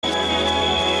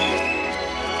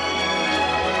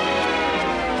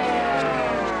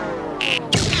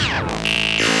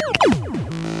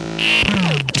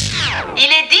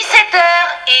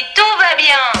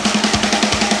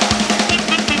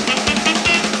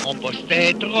poste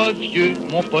est trop vieux,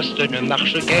 mon poste ne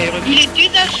marche guère. Il est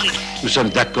usagé. Nous sommes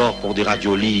d'accord pour des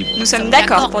radios libres. Nous sommes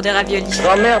d'accord pour des raviolis.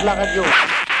 J'emmerde la radio.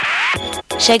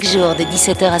 Chaque jour de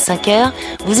 17h à 5h,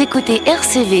 vous écoutez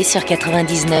RCV sur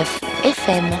 99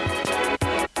 FM.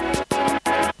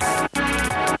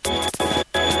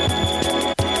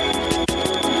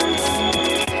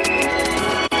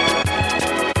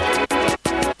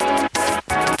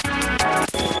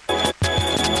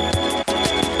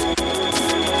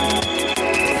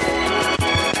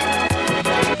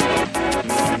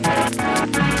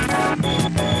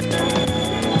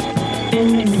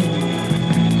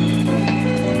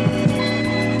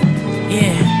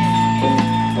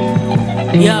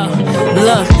 Yo,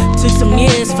 look, took some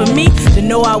years for me to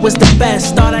know I was the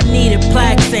best. Thought I needed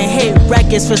plaques and hit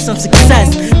records for some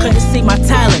success. Couldn't see my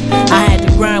talent, I had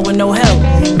to grind with no help.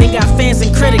 Then got fans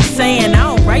and critics saying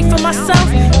I don't write for myself.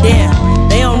 Yeah,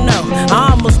 they don't know, I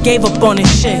almost gave up on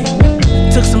this shit.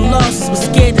 Took some losses, was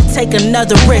scared to take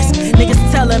another risk.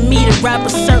 Niggas telling me to rap a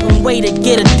certain way to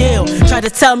get a deal. Tried to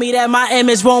tell me that my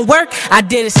image won't work, I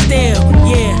did it still,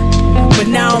 yeah. But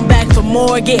now I'm back for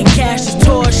more, getting cash to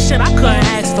tour. Shit, I couldn't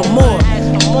ask for more.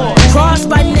 Crossed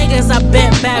by niggas I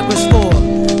bent backwards for,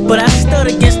 but I stood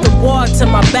against the wall till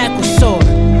my back was sore.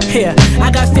 Yeah,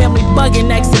 I got family bugging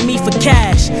next to me for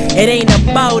cash. It ain't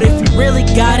about if you really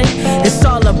got it, it's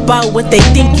all about what they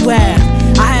think you have.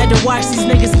 I had to watch these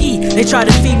niggas eat, they try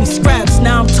to feed me scraps.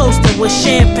 Now I'm toasted with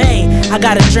champagne, I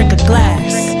gotta drink a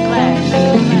glass.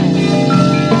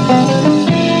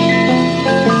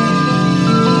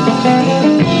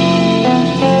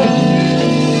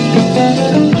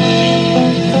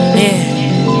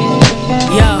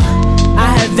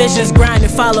 Visions grind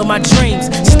and follow my dreams.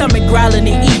 Stomach growling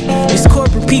to eat. These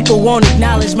corporate people won't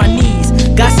acknowledge my needs.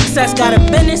 Got success, got a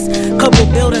business, couple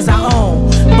buildings I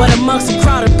own. But amongst a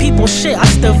crowd of people, shit, I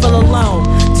still feel alone.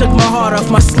 Took my heart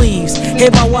off my sleeves,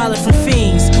 hid my wallet from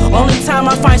fiends. Only time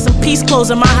I find some peace,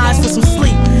 closing my eyes for some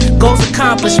sleep. Goals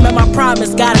accomplished, met my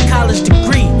promise, got a college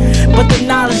degree. But the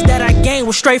knowledge that I gained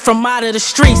was straight from out of the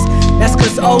streets. That's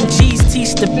cause OGs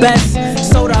teach the best.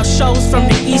 Sold out shows from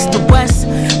the east to west.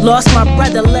 Lost my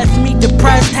brother, left me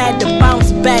depressed. Had to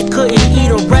bounce back, couldn't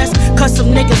eat or rest. Cut some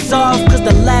niggas off, cause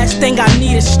the last thing I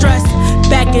need is stress.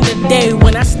 Back in the day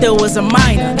when I still was a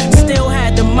minor, still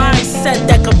had the mindset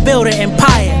that could build an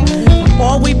empire.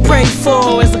 All we prayed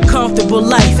for is a comfortable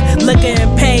life. Liquor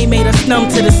and pain made us numb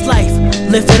to this life.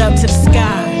 Lift it up to the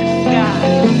sky.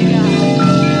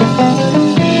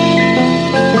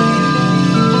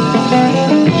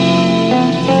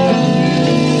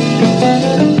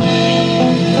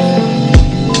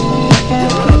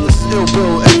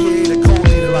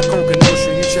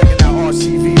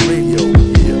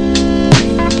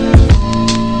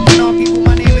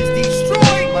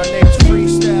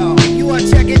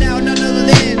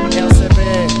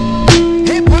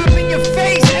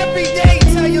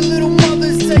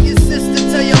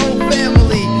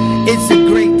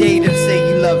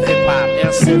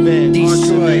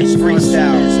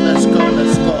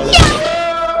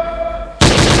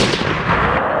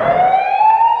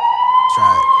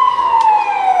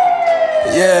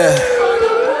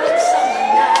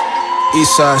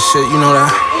 Eastside shit, you know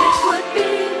that.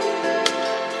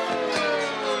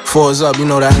 4 is up, you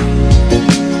know that.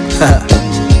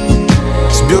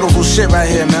 It's beautiful shit right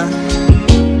here, man.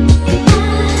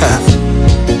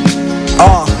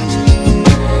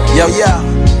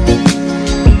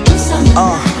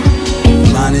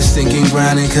 Mine is thinking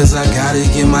grinding cause I gotta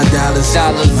get my dollars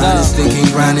up. Mine is thinking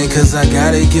grinding cause I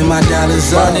gotta get my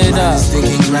dollars up. Mine is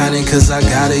thinking grinding cause I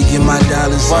gotta get my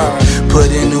dollars up.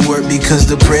 Put in the work because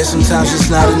the prayer sometimes it's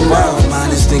not enough.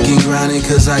 Mine is thinking grinding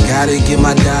cause I gotta get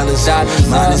my dollars up.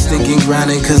 Mine is thinking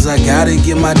grinding cause I gotta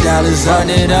get my dollars up.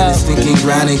 Mine is thinking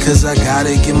grinding cause I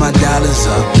gotta get my dollars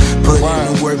up. Put in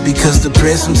the work because the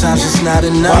prayer sometimes it's not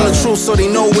enough. I'm the truth so they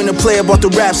know when the player bought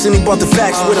the raps and he bought the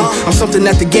facts with him. I'm something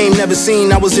that the game never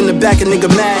seen. I was in the back, a nigga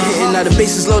mad hitting. Now the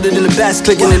bases loaded and the bats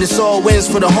clicking. And it's all wins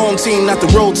for the home team, not the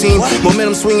road team.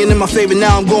 Momentum swinging in my favor,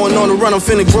 now I'm going on the run, I'm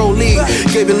finna grow league.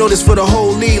 Gave a notice for the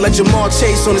whole league, like Jamal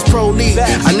Chase on his pro league.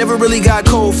 I never really got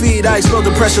cold feet, I explode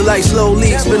the pressure like slow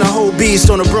leaks. Been a whole beast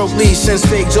on a broke leash, since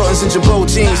fake Jordans and Jabot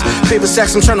jeans. Paper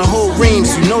sacks, I'm tryna hold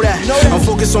reams, you know that. I'm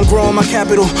focused on growing my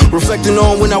capital, reflecting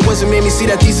on when I wasn't, made me see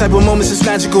that these type of moments is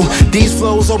magical. These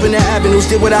flows open the avenues,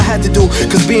 did what I had to do,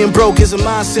 cause being broke is a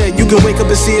mindset. You can wake up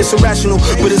and see see it's irrational,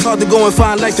 but it's hard to go and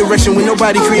find life direction when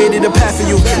nobody created a path for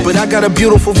you. But I got a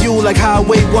beautiful view like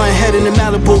Highway 1 heading to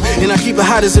Malibu, and I keep it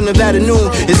hot as in Nevada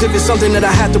noon, as if it's something that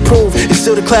I had to prove. It's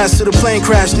still the class to the plane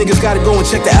crash, niggas gotta go and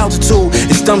check the altitude.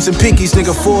 It's thumbs and pinkies,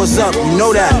 nigga, fours up, you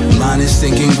know that. Mine is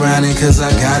thinking grinding cause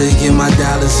I gotta get my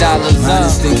dollars up. Mine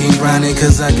is thinking grinding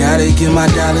cause I gotta get my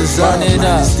dollars up.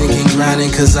 Mine is thinking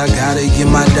grinding cause I gotta get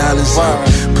my dollars up.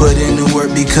 Put in the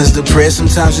work because the prayer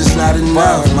sometimes it's not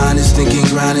enough. Mine is thinking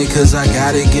grinding cause I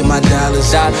gotta get my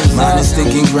dollars up. Mine is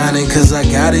thinking grinding cause I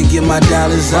gotta get my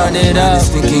dollars up. Mine is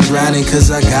thinking grinding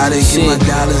cause I gotta get my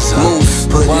dollars up.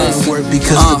 Put in the work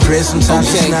because the prayer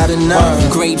sometimes it's not enough.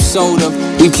 Grape soda,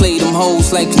 we play them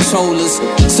hoes like controllers.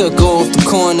 Took off the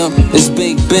corner, it's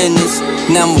big business.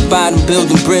 Now I'm about them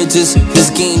building bridges. This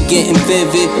game getting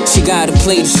vivid. She gotta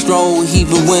play the stroll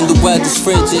even when the weather's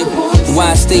frigid.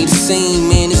 Why stay the same,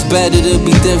 man? It's better to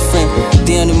be different.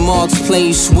 Down in Mark's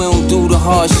place, we don't do the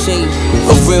hard shape.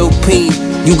 A real P,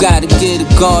 you gotta get a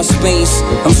guard space.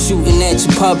 I'm shooting at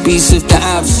your puppies if the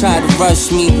ops try to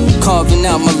rush me. Carving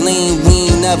out my lane, we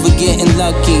ain't never getting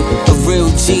lucky. A real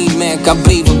G-Mac, I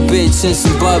bathe a bitch in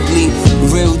some bubbly.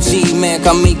 Real G-Mac,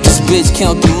 I make this bitch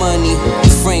count the money.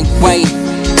 Frank White,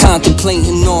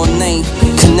 contemplating all night.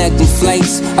 Connecting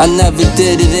flights, I never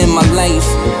did it in my life.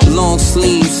 Long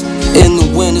sleeves, in the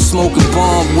winter smoking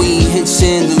bomb weed. Hit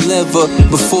you in the liver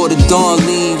before the dawn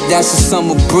leave. That's a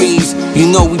summer breeze,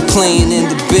 you know we playing in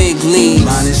the big leagues.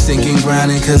 Mine is thinking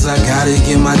grinding cause I gotta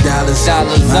get my dollars up.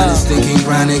 Mine is thinking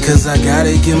grinding cause I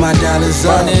gotta get my dollars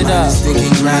up. Mine is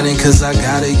thinking grinding cause I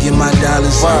gotta get my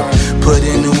dollars up. Put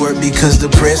in the work because the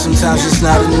prayer sometimes it's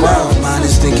not enough. Mine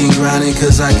is thinking grinding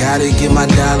cause I gotta get my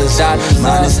dollars up.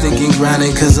 Mine is thinking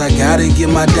grinding cause I gotta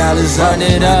get my dollars up.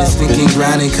 Mine is thinking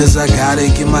grinding cause I gotta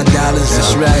get my dollars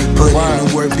up. Put in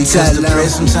the work because the prayer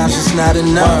sometimes it's not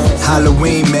enough.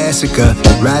 Halloween massacre,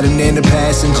 riding in the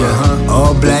passenger,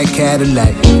 all black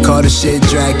Cadillac, call the shit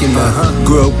Dracula.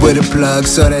 Grew up with a plug,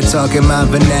 so that talking my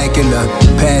vernacular.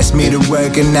 Pass me the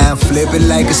work and now flip it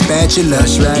like a spatula.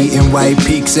 Eating white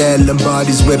pizza at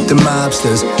Lombardi's with the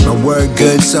mobsters. My work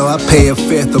good, so I pay a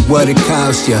fifth of what it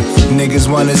cost ya. Niggas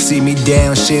wanna see me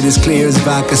down, shit as clear as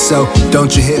vodka, so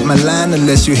don't you hit my line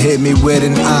unless you hit me with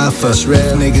an offer.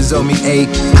 Niggas owe me 8,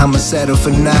 I'ma settle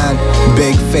for 9.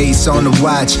 Big face on the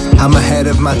watch, I'm ahead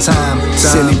of my time.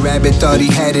 Silly rabbit thought he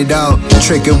had it all,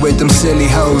 tricking with them silly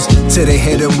hoes, till they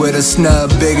hit him with a snub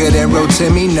bigger than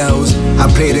Rotimi nose. I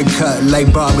play the cut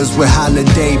like barbers with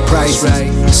holiday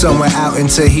prices. Somewhere out in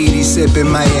Tahiti sipping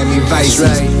Miami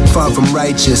Vices. Far from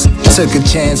righteous, took a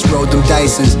chance, rolled them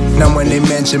dices. Now when they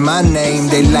mention my name,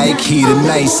 they like he the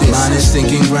nicest. Mine is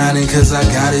thinking grinding cause I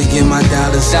gotta get my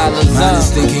dollars up. Mine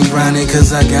is thinking grinding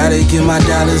cause I gotta get my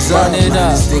dollars up.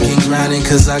 Mine is thinking grinding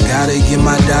cause I gotta get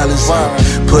my dollars up.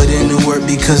 Put in the work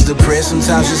because the prayer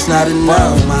sometimes it's not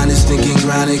enough. Mine is thinking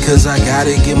grinding cause I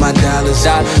gotta get my dollars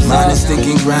up. Mine is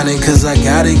thinking grinding cause I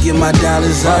gotta get my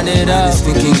dollars up. Mine is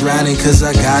thinking grinding cause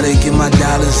I gotta get my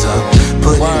dollars up.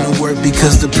 Put in the work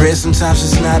because the prayer sometimes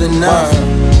it's not enough.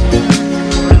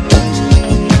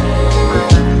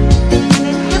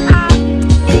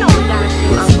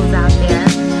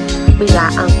 We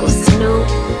got Uncle Snoop,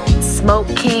 Smoke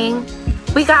King.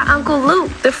 We got Uncle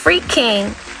Luke, the Freak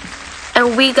King.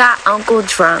 And we got Uncle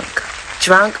Drunk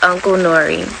Uncle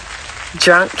Nori,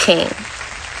 Drunk King.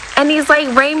 And he's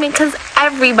like Raymond cause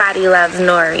everybody loves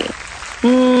Nori.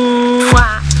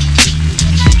 Mwah.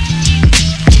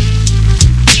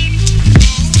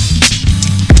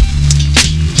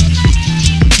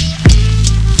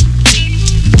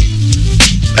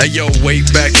 Hey yo,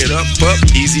 wait, back it up,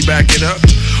 easy, back it up.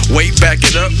 Wait, back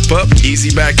it up,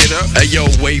 easy, back it up. Hey yo,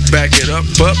 wait, back it up,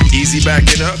 easy, back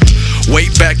it up.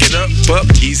 Wait, back it up,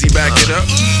 easy, back it up.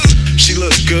 She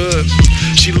look good,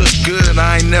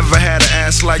 I ain't never had an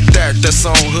ass like that, that's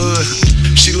on hood.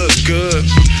 She look good,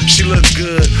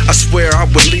 I swear I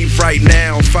would leave right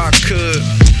now if I could.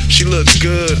 She look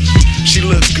good,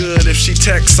 if she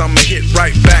texts I'ma hit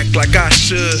right back like I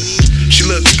should. She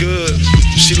look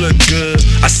good,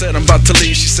 I said I'm about to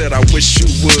leave, she said I wish you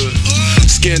would.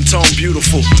 Skin tone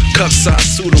beautiful, cup size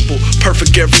suitable,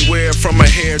 perfect everywhere from her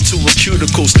hair to her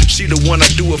cuticles. She the one I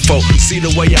do it for, see the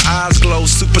way your eyes glow,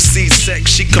 supersedes sex,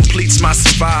 she completes my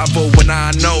survival. When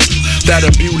I know that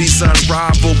her beauty's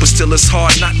unrivaled, but still it's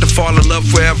hard not to fall in love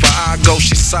wherever I go,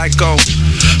 she's psycho.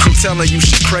 I'm telling you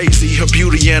she crazy, her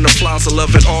beauty and her flaws, I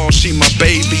love it all, she my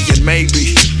baby. And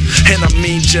maybe, and I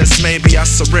mean just maybe, I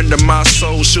surrender my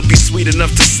soul, she'll be sweet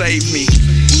enough to save me.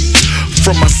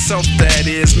 From myself that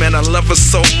is, man I love her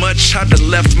so much, I done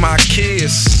left my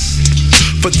kids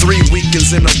For 3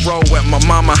 weekends in a row at my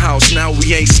mama house, now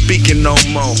we ain't speaking no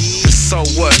more. So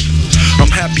what? I'm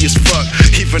happy as fuck,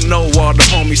 even though all the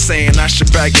homies saying I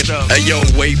should back it up. Hey yo,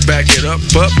 wait, back it up,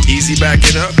 easy, back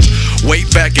it up. Wait,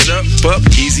 back it up,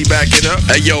 easy, back it up.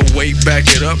 Hey yo, wait, back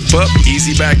it up,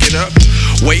 easy, back it up.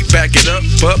 Wait, back it up,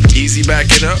 easy, back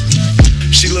it up.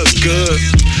 She look good,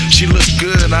 she look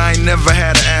good. I ain't never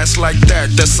had an ass like that,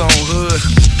 that's on hood.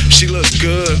 She look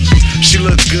good, she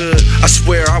look good. I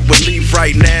swear I would leave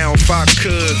right now if I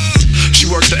could. She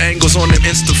worked the angles on them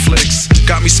Insta flicks.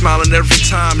 Got me smiling every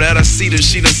time that I see that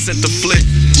she done sent the flick.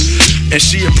 And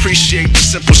she appreciate the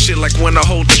simple shit like when I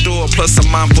hold the door. Plus I'm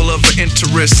mindful of her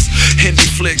interests. Hindi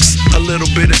flicks, a little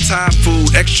bit of Thai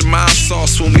food, extra mild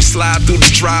sauce when we slide through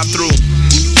the drive-thru.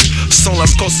 Son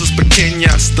las cosas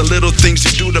pequeñas, the little things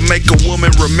you do to make a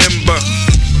woman remember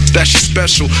that she's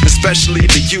special, especially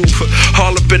to you.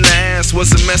 All up in the ass,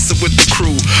 wasn't messing with the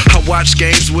crew. I watched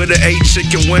games with her, ate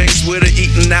chicken wings with her,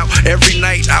 eating out every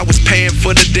night. I was paying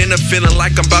for the dinner, feeling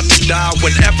like I'm about to die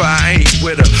whenever I ain't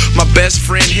with her. My best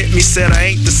friend hit me, said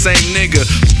I ain't the same nigga.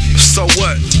 So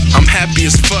what? I'm happy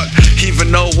as fuck, even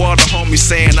though all the homies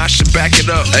saying I should back it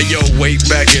up. Hey yo, wait,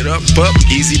 back it up,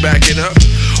 easy, back it up.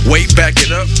 Wait, back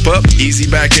it up,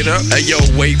 easy, back it up. Hey yo,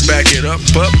 wait, back it up,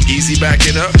 easy, back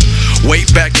it up.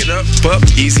 Wait, back it up,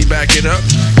 easy, back it up.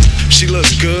 She look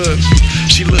good,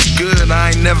 she look good. I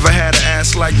ain't never had an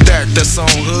ass like that, that's on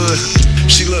hood.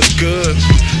 She look good,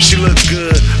 she look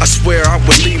good. I swear I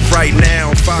would leave right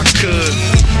now if I could.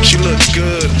 She look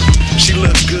good, she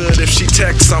look good. If she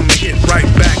texts, I'ma hit right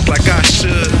back like I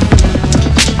should.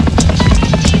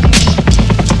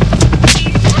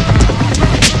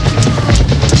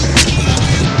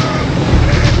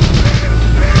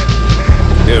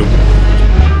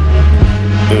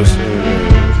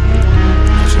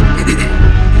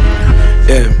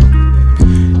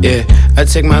 Yeah, I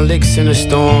take my licks in the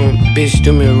storm, bitch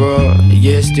do me raw.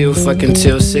 Yeah, still fucking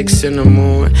till 6 in the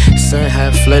morning. Sun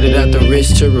high flooded out the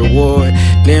wrist to reward.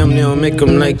 Damn, they don't make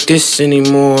them like this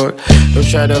anymore. Don't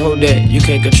try to hold that, you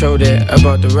can't control that. I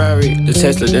bought the Rari, the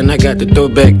Tesla, then I got the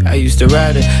throwback. I used to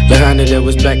ride it, the Honda that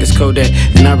was black as Kodak.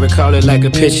 And I recall it like a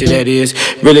picture that is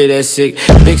really that sick.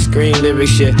 Big screen lyric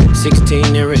shit,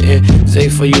 16 near it. Say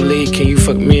for you leave, can you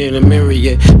fuck me in the mirror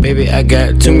yet? Baby, I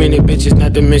got too many bitches,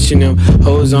 not to mention them.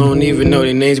 Hoes I don't even know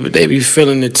their names, but they be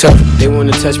feeling it tough. They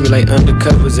wanna touch me like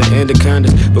undercovers and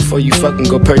anacondas. Before you fucking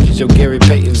go purchase your Gary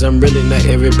Paytons, I'm really not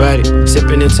everybody.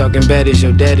 Sipping and talking bad as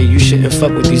your daddy. You shouldn't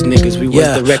fuck with these niggas, we was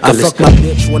the reckless. I fuck my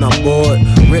bitch when I'm bored,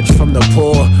 rich from the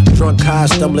poor. Drunk high,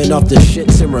 stumbling off the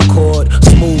shits and record.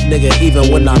 Smooth nigga,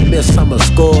 even when I miss, I'ma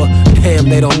score. Damn,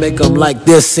 they don't make them like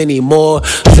this anymore.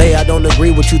 Say I don't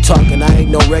agree with you talking, I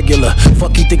ain't no regular.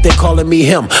 Fuck you think they calling me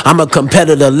him? I'm a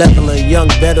competitor, leveler, young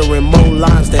veteran, more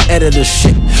lines than editor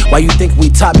shit. Why you think we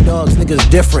top dogs, niggas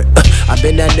different? I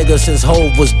been that nigga since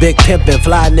Hove was big pimpin'.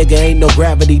 Fly nigga, ain't no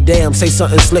gravity, damn. Say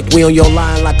something slick, we on your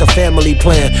line like a family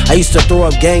plan. I used to throw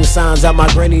up gang signs out my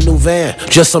granny new van.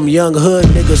 Just some young hood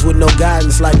niggas with no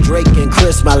guidance like Drake and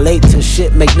Chris. My latest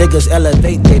shit make niggas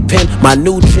elevate they pen. My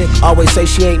new chick always say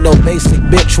she ain't no basic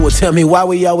bitch. Will tell me why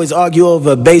we always argue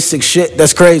over basic shit,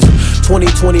 that's crazy.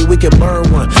 2020 we can burn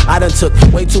one. I done took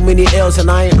way too many L's and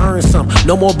I ain't earned some.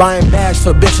 No more buying bags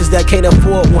for bitches that can't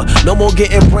afford one. No more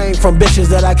getting brain from bitches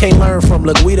that I can't learn from.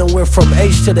 Look, we done went from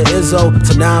H to the Izzo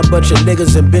to now a bunch of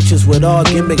niggas and bitches with all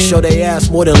gimmicks. Show they ass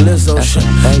more than Lizzo. Shit,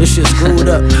 this shit screwed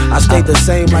up. I stayed the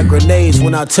same like grenades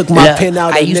when I took my pen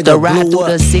out. I used to ride through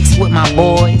the 6 with my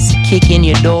boys, kick in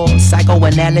your door.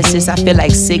 Psychoanalysis, I feel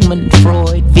like Sigmund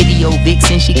Freud. Video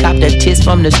vixen, she copped a tits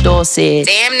from the store, said,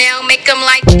 damn, now make them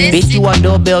like this. Bitch, you are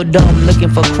doorbell dumb, looking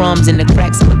for crumbs in the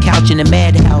cracks of a couch in the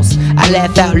madhouse. I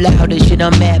laugh out loud, this shit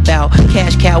I'm mad about.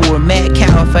 Cash cow or mad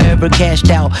cow, forever cashed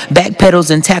out. Back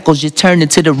pedals and tackles just turned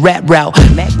into the rap route.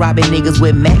 Mac robbing niggas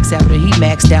with max after he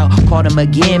maxed out. Caught him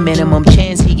again, minimum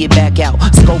chance he get back out.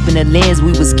 Scoping the lens,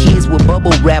 we was kids with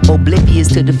bubble wrap. Oblivious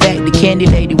to the fact the candy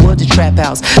lady was a trap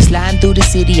house. Sliding through the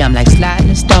city, I'm like sliding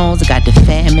the stones. I got the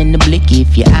fam in the blicky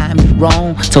if you eye me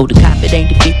wrong. Told the cop it ain't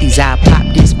the 50s, I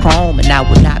pop this chrome and I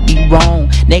would not be wrong.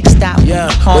 Next stop,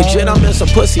 legit, I'm in some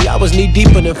pussy. I was knee deep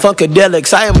in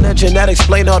funkadelics. I am legend, that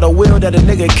explain all the will that a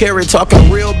nigga carry. Talking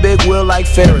real big will like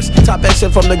Ferris. Top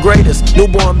exit from the greatest.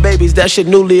 Newborn babies, that shit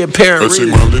newly apparent. I take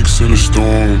my licks in the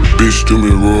storm, bitch do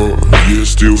me raw. Yeah,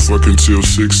 still fucking till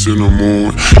 6 in the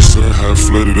morning. Sun high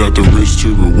flooded out the wrist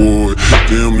to reward.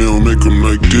 Damn, they don't make them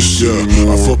like this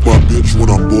anymore. I fuck my bitch when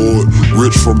I'm bored,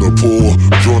 rich from the poor.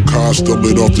 Drunk high,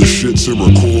 stumbling off the shits and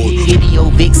record. Video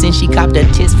vixen, she copped her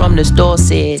tits from the store,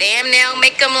 said, damn, now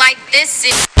make them like this.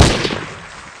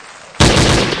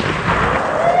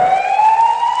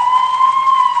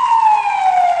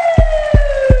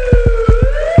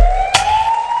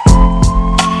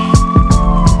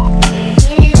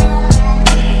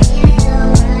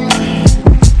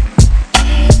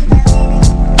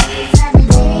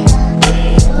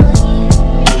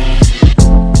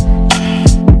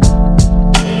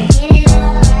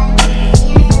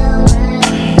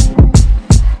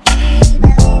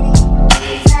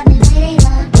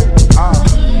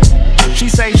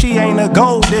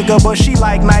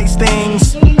 like nice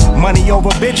things. Money over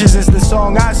bitches is the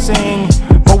song I sing.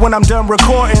 But when I'm done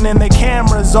recording and the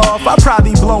camera's off, I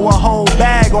probably blow a whole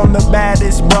bag on the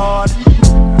baddest broad.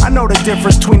 I know the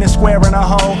difference between a square and a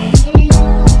hole.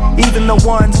 Even the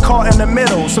ones caught in the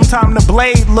middle. Sometimes the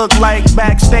blade look like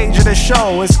backstage of the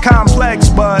show. It's complex,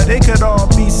 but it could all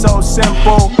be so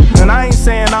simple. And I ain't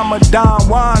saying I'm a Don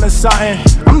Juan or something,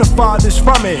 I'm the farthest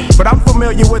from it, but I'm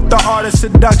familiar with the art of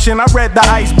seduction. I read the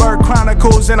Iceberg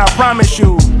Chronicles and I promise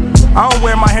you, I don't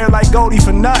wear my hair like Goldie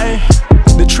for nothing.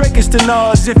 The trick is to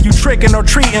know as if you tricking or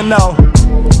treating though.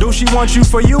 Do she want you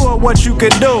for you or what you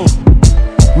could do?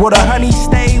 Will the honey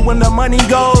stay when the money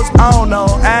goes? I don't know,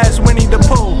 ask Winnie the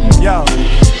Pooh, yo.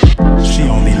 She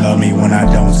only love me when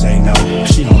I don't say no.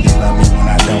 She only love me when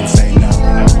I don't say no.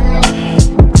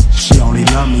 She only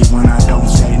love me when I don't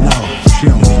say no. She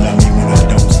only love me when I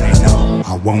don't say no.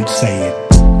 I won't say it.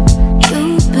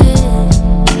 You've been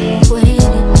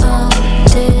waiting all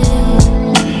day.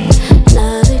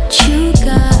 Now that you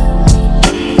got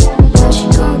me, what you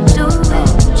gon' do it?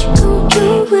 What you gon'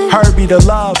 do it? Herbie the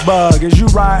love bug, is you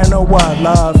riding or what,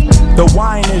 love? The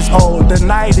wine is old, the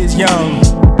night is young.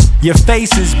 Your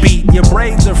face is beat, your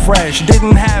braids are fresh.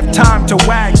 Didn't have time to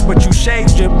wax, but you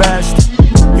shaved your best.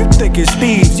 You thick as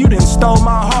thieves, you done stole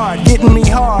my heart. Getting me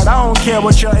hard, I don't care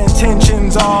what your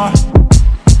intentions are.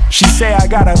 She say I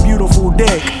got a beautiful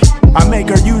dick. I make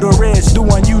her uterus do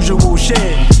unusual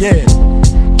shit, yeah.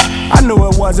 I knew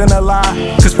it wasn't a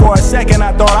lie, cause for a second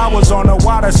I thought I was on a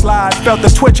water slide. Felt the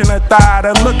twitch in her thigh,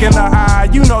 the look in her eye.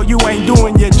 You know you ain't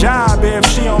doing your job if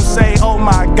she don't say, oh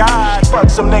my God. Fuck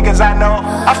some niggas I know,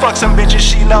 I fuck some bitches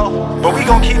she know, but we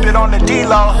gon' keep it on the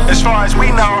D-low, as far as we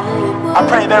know. I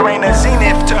pray there ain't a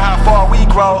zenith to how far we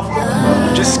grow.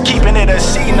 Just keeping it a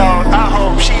C note, I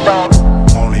hope she don't.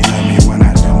 Only love me when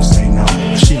I don't say no.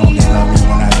 She only love me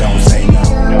when I don't say no.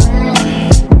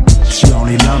 She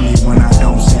only love me when I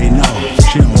don't say no.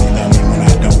 She only love me when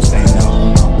I don't say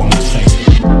no. I won't say it.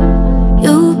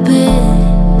 You've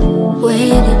been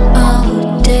waiting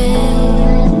all day.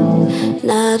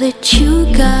 Now that you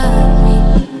got me,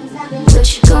 what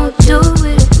you gon' do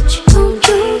with it? What you gon'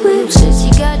 do with it? Since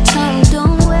you got time,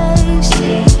 don't waste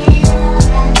it.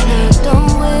 No,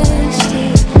 don't waste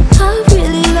it. I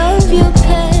really love your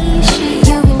patience.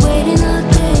 You've been waiting all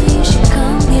day. You should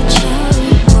come get your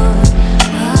reward.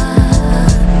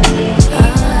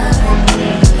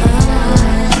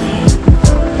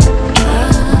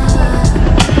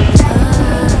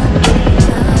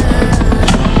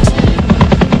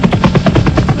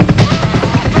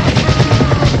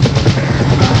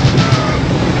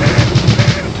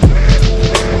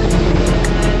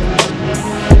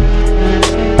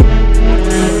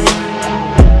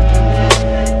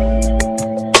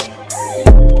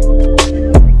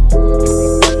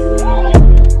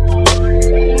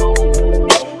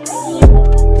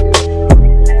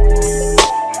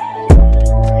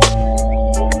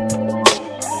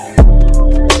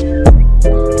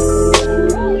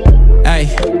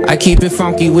 Keep it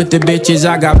funky with the bitches,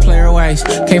 I got player ways.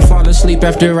 Can't fall asleep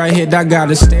after I hit, I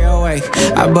gotta stay awake.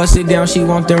 I bust it down, she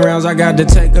want them rounds, I got to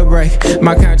take a break.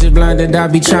 My conscience blinded, I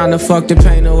be trying to fuck the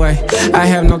pain away. I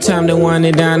have no time to wind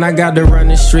it down, I got to run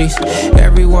the streets.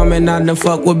 Every woman I done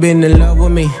fuck with been in love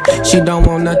with me. She don't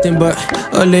want nothing but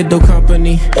a little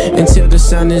company until the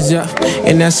sun is up,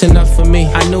 and that's enough for me.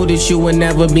 I knew that you would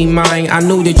never be mine. I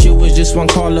knew that you was just one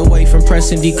call away from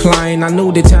pressing decline. I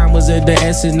knew the time was of the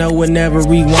essence, no one never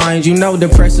rewind. You know the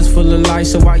press is full of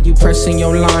lies, so why you pressing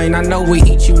your line? I know we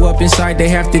eat you up inside, they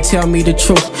have to tell me the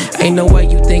truth. Ain't no way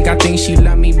you think I think she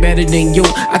love me better than you.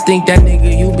 I think that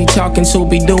nigga you be talking to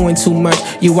be doing too much.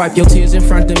 You wipe your tears in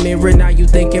front of the mirror, now you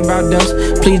thinking about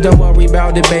us. Please don't worry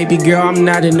about it, baby girl, I'm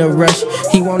not in a rush.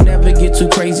 He won't never get too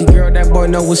crazy, girl, that boy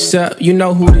know what's up. You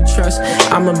know who to trust,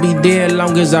 I'ma be there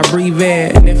long as I breathe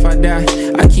air. And if I die,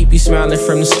 I keep you smiling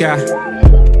from the sky.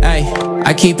 Ayy,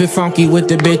 I keep it funky with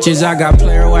the bitches, I got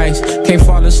player ways. Can't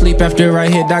fall asleep after I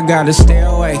hit, I gotta stay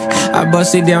awake. I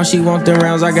bust it down, she want them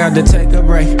rounds, I got to take a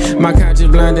break. My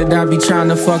conscience blinded, I be trying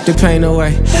to fuck the pain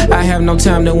away. I have no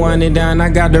time to wind it down, I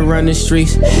got to run the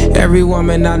streets. Every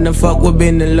woman I done fuck with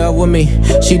been in love with me.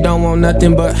 She don't want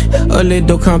nothing but a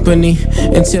little company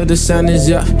until the sun is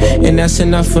up, and that's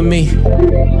enough for me.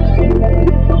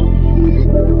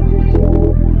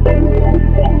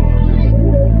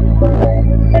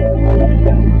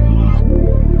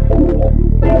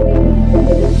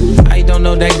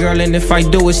 follow that girl, and if I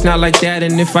do, it's not like that.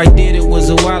 And if I did, it was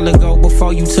a while ago.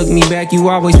 Before you took me back, you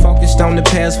always focused on the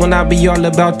past. When I be all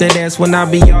about that ass, when I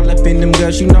be all up in them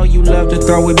girls, you know you love to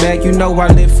throw it back. You know I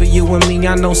live for you and me.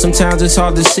 I know sometimes it's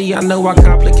hard to see. I know I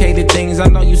complicated things. I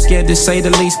know you scared to say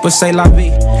the least, but say la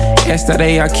vie.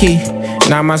 Yesterday I key.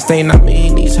 Now my stain, I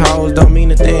mean these hoes don't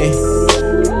mean a thing.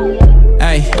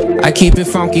 Ay, I keep it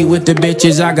funky with the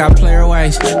bitches, I got player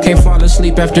ways. Can't fall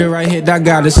asleep after I hit, I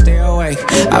gotta stay awake.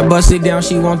 I bust it down,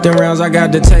 she want them rounds, I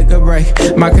got to take a break.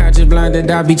 My conscience blinded,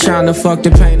 I be trying to fuck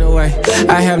the pain away.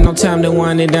 I have no time to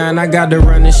wind it down, I got to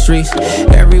run the streets.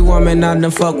 Every woman I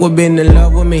done fuck with been in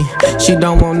love with me. She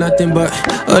don't want nothing but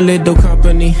a little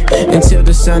company until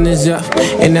the sun is up,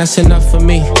 and that's enough for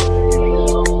me.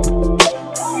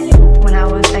 When I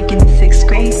was like in the 6th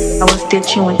grade, I was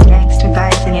ditching with gangster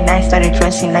guys, and then I started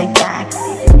dressing like that.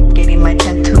 Getting my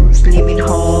tattoos, leaving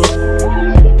home.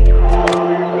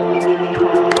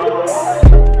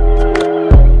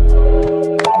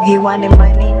 He wanted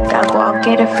money, I'll go out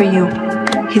get it for you.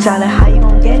 He's all like, how you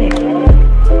gon' get it?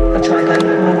 Until I got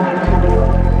home.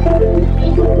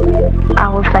 I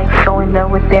was like so in love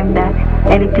with him that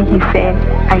anything he said,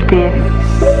 I did.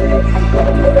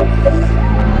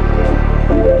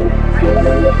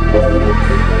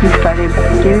 He started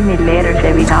giving me letters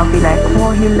every now and be like,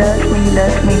 oh, he loves me, he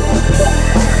loves me.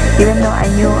 Even though I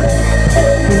knew,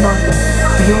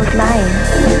 he was lying.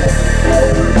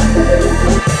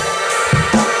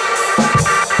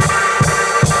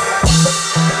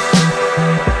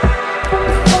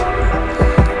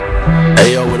 Hey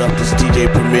yo, what up? This is DJ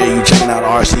Premier. You checking out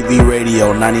RCV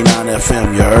Radio 99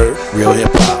 FM. You heard? Real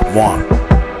hip hop. One.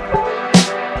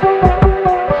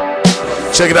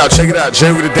 Check it out.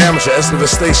 Jerry the Damager, S to the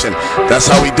station. That's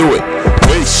how we do it.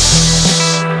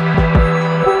 Peace.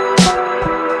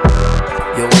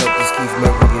 Yo, what up? This is Keith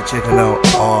Mercury. You're checking out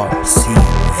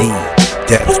RCV.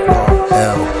 That's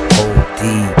R-L-O-D.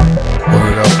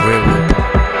 Word up, real.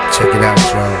 Check it out,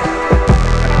 y'all.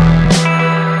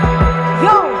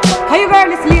 How you guys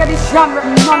listen to this genre?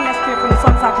 None less straight from the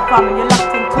Sunset Farm, and you're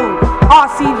locked into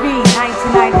RCV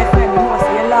 99 FM. You must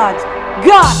be a large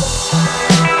God.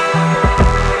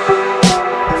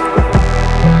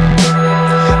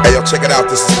 Hey yo, check it out.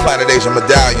 This is Planet Asia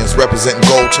Medallions representing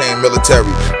Gold Chain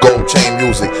Military, Gold Chain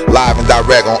Music, live and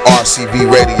direct on RCV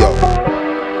Radio.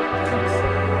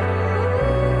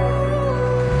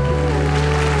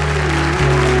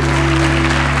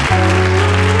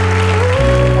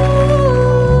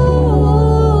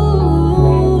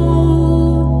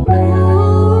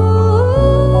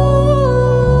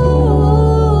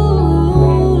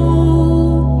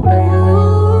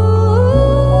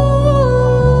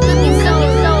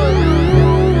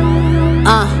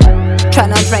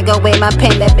 Away my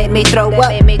pen that made me throw up.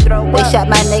 They shot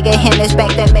my nigga in his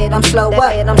back that made him slow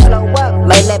up.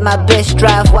 May let my bitch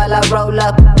drive while I roll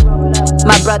up.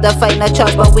 My brother fighting a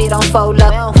charge, but we don't fold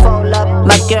up.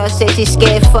 My girl said she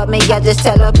scared for me, I just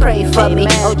tell her pray for me.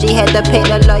 OG had to pay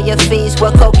the lawyer fees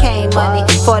with cocaine money.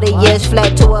 40 years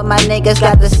flat, 2 of my niggas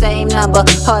got the same number.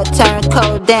 Heart turn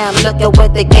cold down, look at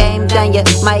what the game done. You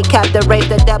might cop the rape,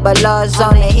 the double laws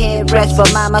on the head rest for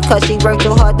mama, cause she worked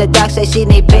too hard. The doc say she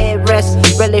need bed rest.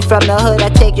 Really from the hood, I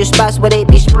take you spots where they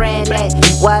be spraying at.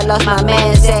 Where I lost my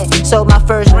man's at, so my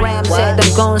first Rams at.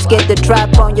 Them goons get the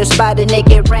drop on your spot and they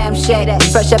get ramshacked.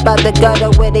 Fresh up out the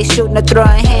gutter where they shooting or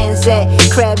throwing hands at.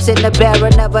 Crabs in the barrel,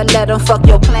 never let them fuck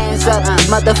your plans up.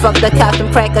 Motherfuck the cops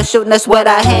and crackers shooting us with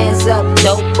our hands up.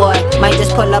 Dope boy, might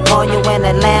just pull up on you in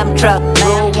a lamb truck.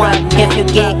 Rule 1, if you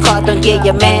get caught, don't get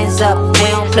your mans up. We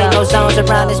don't play no zones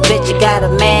around this bitch, you gotta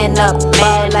man up.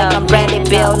 Ball like I'm Bradley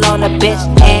Bill on a bitch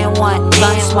and one.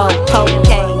 Gun smoke,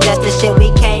 cocaine, that's the shit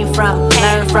we came from.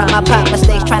 Learn from my pop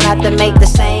mistakes, try not to make the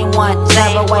same one.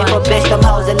 Never wait for bitch, them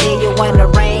hoes that leave you when the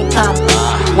rain comes.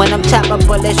 When them chopper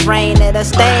bullets rain, it'll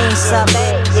stain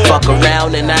something. Fuck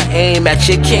around and I aim at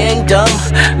your kingdom.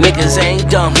 Niggas ain't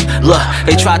dumb. Look,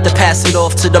 they tried to pass it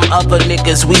off to them other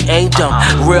niggas, we ain't dumb.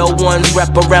 Real ones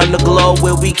rap around the globe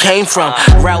where we came from.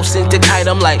 Rouse into kite,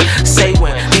 I'm like, say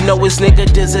when. You know his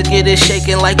nigga Dizza get it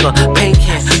shaking like a paint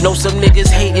can. Know some niggas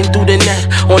hating through the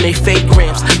net on they fake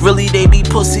grams. Really they be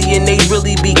pussy and they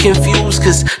really be confused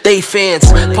cause they fans.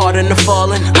 Pardon the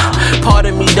fallen,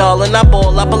 pardon me darling. I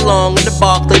ball, I belong in the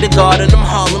Barclay, the garden, I'm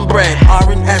Harlem bred.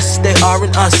 R&S, they are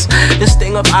in us. This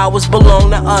thing of ours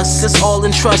belong to us. It's all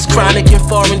in trust, chronic and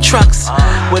foreign trucks.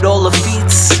 With all the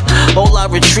feats, all our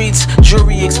retreats,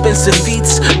 jewelry, expensive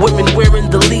feats, women wearing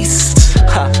the least.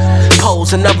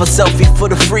 Pose another selfie for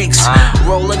the freaks.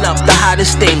 Rolling up the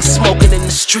hottest things, smoking in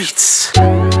the streets.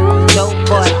 Dope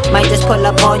boy, might just pull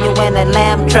up on you in a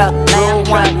lamb truck. Rule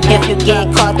one. If you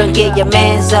get caught, don't get your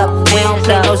mans up. We don't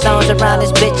play no zones around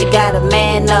this bitch, you gotta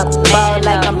man up. Ball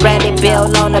like I'm Bradley Bill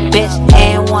on a bitch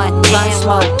and one. Gun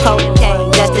smoke,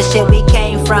 cocaine, that's the shit we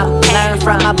came from. Learn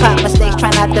from my pop mistakes, try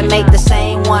not to make the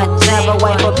same one. Never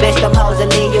wait for bitch, them hoes will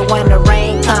leave you when the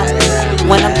rain comes.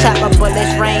 When I'm chopping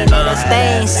bullets, rain it'll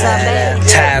stain something.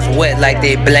 Tires wet like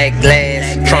they black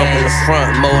glass. Trunk in the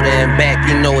front, motor in back,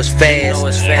 you know it's fast.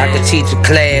 I could teach a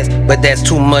class, but that's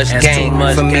too much game.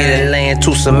 For me to land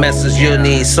 2 semesters, you'll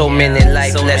need so many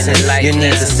life lessons. You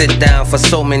need to sit down for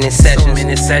so many sessions.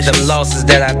 Them losses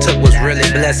that I took was really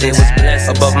blessings.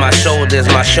 Above my shoulders,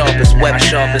 my sharpest weapon.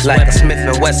 Like a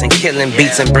Smith & Wesson, killing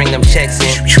beats and bring them checks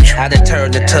in. I done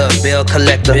turned into a bill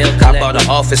collector. I bought an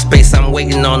office space, I'm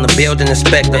waiting on the building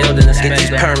inspector. Get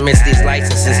these permits, these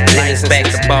licenses, then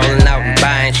inspector balling out and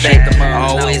buying shit. I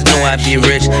always knew I'd be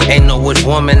rich. Ain't know which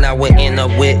woman I would end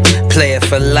up with. Play it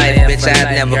for life, bitch,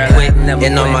 I'd never quit.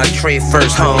 And on my trade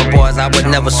first homeboys, I would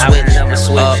never switch.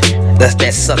 That's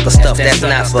that sucker stuff, that's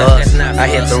not for us. I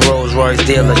hit the Rolls Royce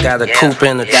dealer, got a coupe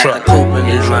in the truck.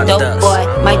 Dope boy,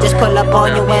 might just pull up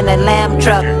on you in a lamb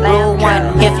truck. Rule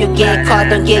 1, if you get caught,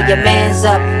 don't get your mans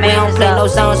up. We don't play no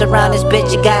zones around this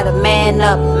bitch, you gotta man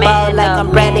up. Ball like I'm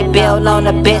Bradley Bill on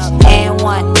a bitch and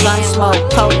one. Gun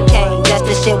smoke, cocaine, that's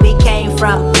the shit we came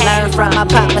from. Learn from my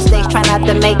pop mistakes, try not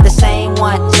to make the same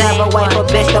one. Never wait for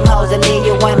bitch, them hoes will leave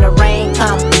you when the rain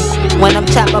comes. When I'm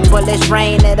chopping bullets,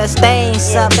 rain it'll stain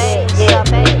something. Hey yo,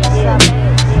 come here.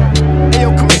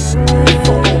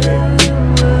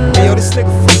 Hey yo, this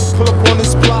nigga pull up on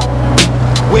this block,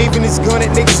 waving his gun at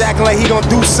niggas, acting like he gon'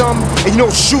 do something, and you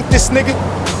don't shoot this nigga,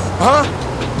 huh?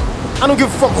 I don't give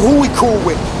a fuck who he cool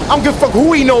with. I don't give a fuck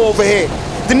who he know over here.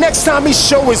 The next time he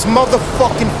show his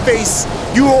motherfucking face,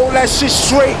 you hold that shit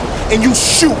straight and you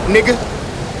shoot, nigga.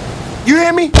 You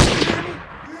hear me?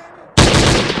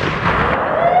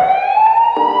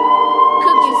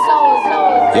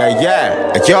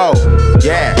 Yeah, yo,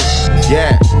 yeah.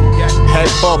 Head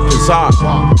bumpers on,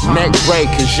 neck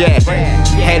breakers, yeah.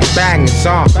 Head bangers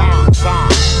on.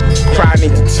 Crowd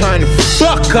need to turn the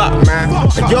fuck up, man.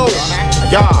 Yo,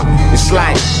 it's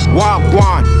like walk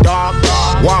one, dog.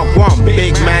 Walk one,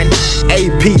 big man.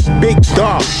 AP, big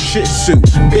dog. Shit suit,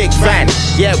 big van.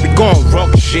 Yeah, we gon'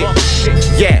 rock shit.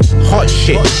 Yeah, hot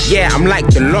shit. Yeah, I'm like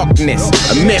the Loch Ness.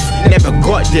 A myth, never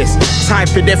got this.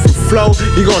 Type of different flow,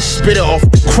 you gon' spit it off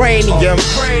the cranium.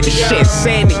 This shit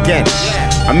insane again.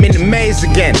 I'm in the maze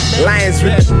again. Lions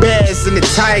with the bears and the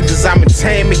tigers, I'ma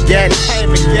tame again.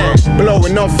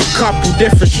 Blowing off a couple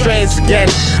different strains again.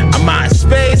 I'm out of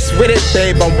space with it,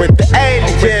 babe, I'm with the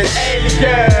aliens.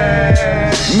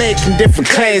 Making different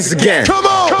claims again.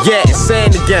 Yeah,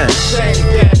 insane again.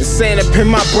 Insane up in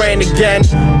my brain again.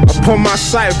 Upon my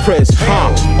cypress,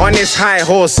 on this high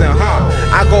horse and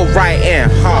I go right in,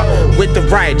 with the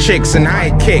right chicks and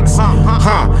high kicks,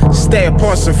 stay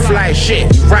upon some fly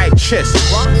shit, right chest,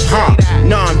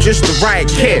 no, I'm just the right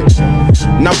kid.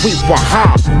 Now we were,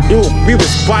 dude, we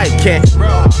was biking.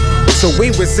 So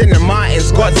we was in the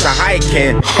mountains, got to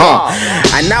hiking,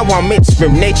 and now I'm mixed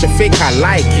with nature, think I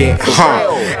like it,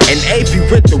 and AP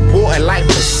with the water like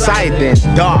Poseidon,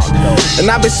 dog.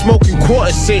 And I've been smoking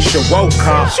quarters since you woke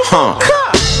up,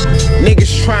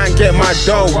 Niggas try and get my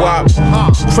dough up.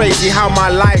 Crazy how my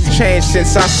life changed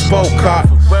since I spoke up.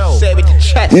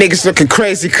 Niggas looking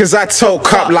crazy cause I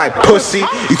toke up like pussy.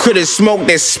 You couldn't smoke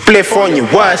this spliff on your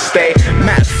worst day.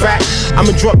 Matter of fact,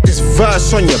 I'ma drop this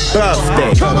verse on your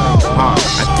birthday.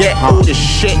 I get all this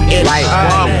shit in like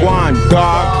walk one,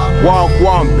 dog. Walk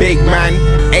one, big man.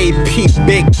 AP,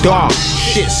 big dog.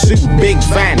 Shit suit, big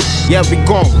van. Yeah, we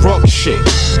gon' rock shit.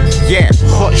 Yeah,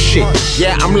 hot shit.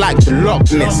 Yeah, I'm like the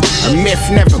Loch Ness. A myth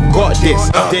never got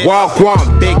this. Walk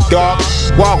one, big dog.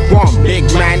 Walk one, big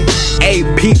man.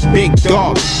 AP, big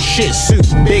dog. Shit suit,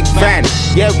 big van.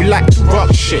 Yeah, we like the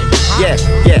rock shit. Yeah,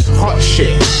 hot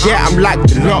shit. Yeah, I'm like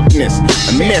the Loch Ness.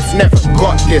 A myth never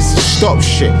got this. Stop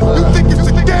shit. You think it's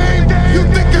a game? You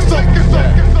think it's a game?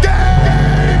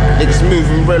 Niggas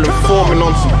moving real and forming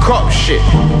on some cop shit.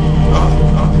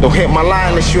 Don't hit my line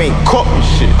unless you ain't copy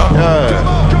shit.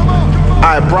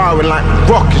 I browing like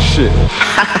rocket shit.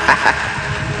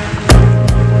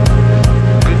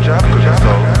 Good job.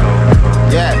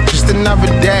 Yeah, just another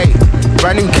day.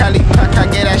 Running Cali pack, I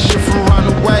get that shit from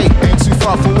Runaway. Ain't too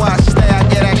far from where I stay, I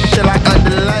get that shit like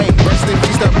underlay. Rest in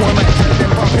peace, that boy, man, them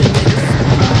bumping niggas.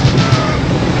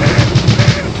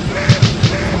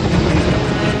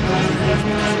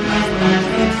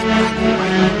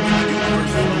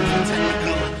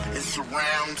 It's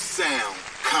surround sound,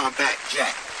 combat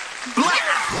jack. Black.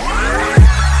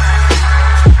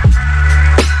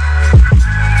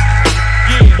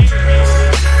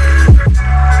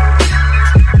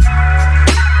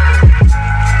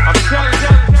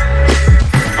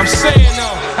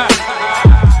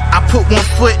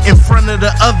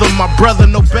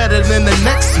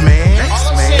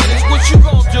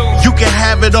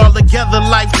 together,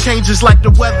 life changes like the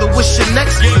weather. What's your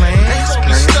next plan?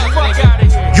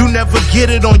 You never get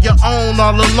it on your own,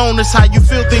 all alone is how you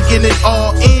feel, thinking it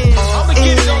all ends.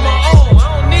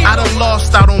 I done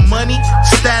lost out on money,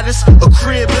 status, a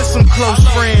crib, and some close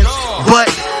friends, but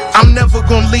I'm never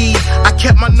gonna leave. I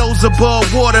kept my nose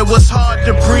above water, it was hard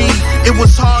to breathe. It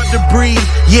was hard to breathe,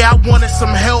 yeah, I wanted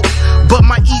some help, but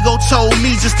my ego told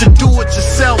me just to do it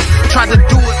yourself. Tried to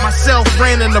do it myself,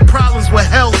 ran into problems with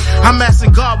health. I'm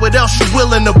asking God what else you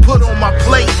willing to put on my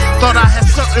plate. Thought I had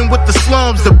something with the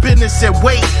slums, the business said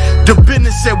wait. The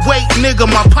business said wait, nigga,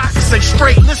 my pockets ain't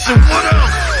straight. Listen, what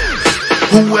else?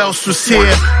 Who else was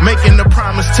here? Making the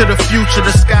promise to the future,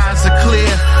 the skies are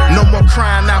clear. No more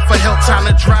crying out for help, time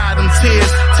to dry them tears.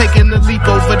 Taking the leap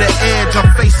over the edge, I'm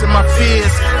facing my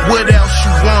fears. What else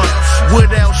you want?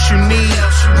 What else you need?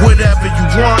 Whatever you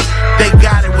want, they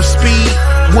got it with speed.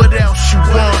 What else you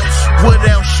want? What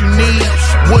else you need?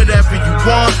 Whatever you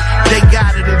want, they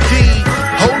got it indeed.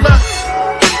 Hold up.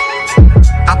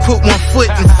 I put one foot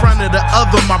in front of the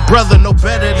other, my brother no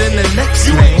better than the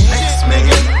next man.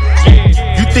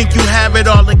 You think you have it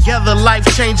all together, life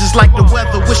changes like the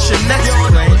weather. What's your next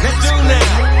plan?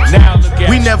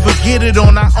 We never get it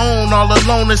on our own, all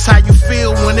alone is how you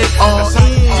feel when it all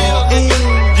ends.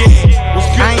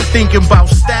 I ain't thinking about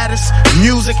status,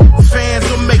 music, fans,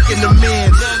 or making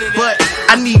amends, but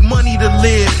I need money to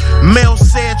live. Mel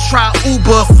said try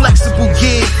Uber, a flexible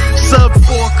gig. Sub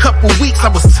for a couple weeks, I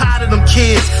was tired of them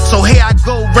kids. So here I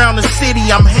go round the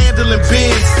city, I'm handling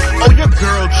biz. Oh, your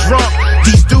girl drunk,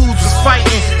 these dudes was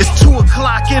fighting. It's 2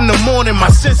 o'clock in the morning, my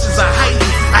senses are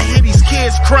heightened. I hear these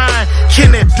kids crying,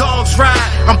 can their dogs ride?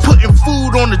 I'm putting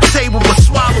food on the table but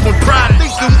swallowing pride,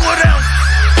 thinking what else?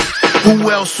 Who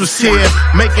else was here?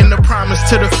 Making the promise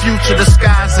to the future, the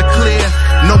skies are clear.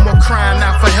 No more crying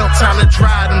out for help, time to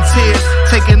dry them tears.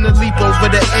 Taking the leap over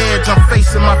the edge, I'm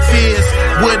facing my fears.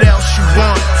 What else you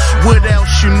want? What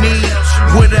else you need?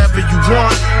 Whatever you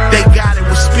want, they got it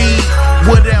with speed.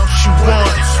 What else you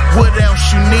want? What else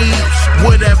you need?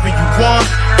 Whatever you want,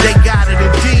 they got it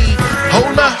indeed.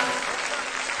 Hold up.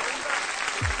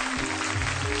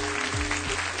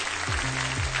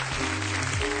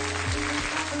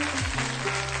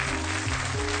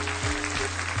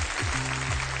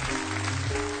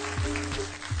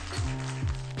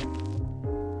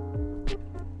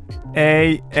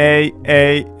 Hey, hey,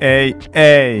 hey, hey,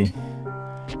 hey.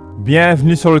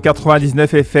 Bienvenue sur le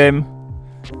 99 FM.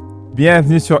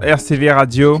 Bienvenue sur RCV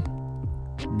Radio.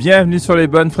 Bienvenue sur les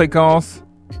bonnes fréquences.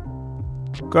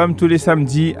 Comme tous les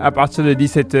samedis à partir de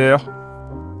 17h,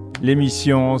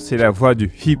 l'émission c'est la voix du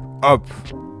hip-hop.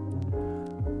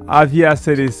 Avis à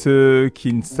celles et ceux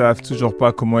qui ne savent toujours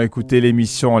pas comment écouter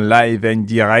l'émission live and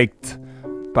direct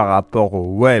par rapport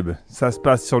au web. Ça se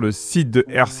passe sur le site de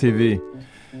RCV.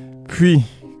 Puis,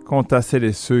 quant à celles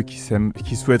et ceux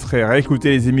qui souhaiteraient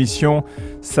réécouter les émissions,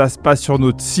 ça se passe sur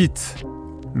notre site,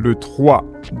 le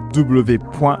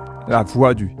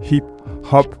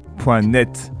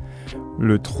www.lavoixduhiphop.net.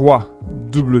 Le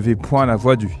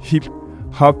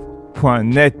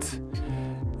www.lavoixduhiphop.net.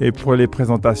 Et pour les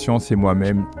présentations, c'est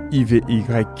moi-même, IVY.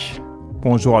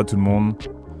 Bonjour à tout le monde.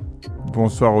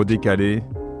 Bonsoir au décalé.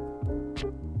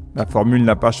 La formule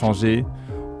n'a pas changé.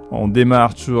 On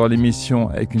démarre toujours l'émission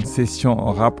avec une session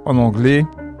en rap en anglais.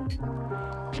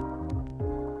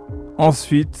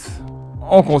 Ensuite,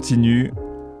 on continue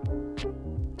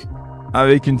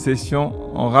avec une session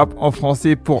en rap en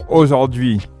français pour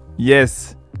aujourd'hui.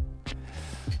 Yes!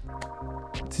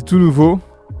 C'est tout nouveau.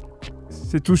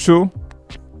 C'est tout chaud.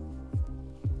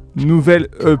 Nouvelle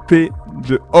EP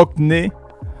de Hockney.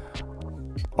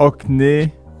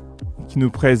 Hockney qui nous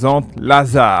présente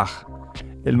Lazare.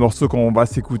 Et le morceau qu'on va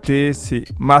s'écouter, c'est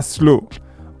Maslow.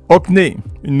 Hockney,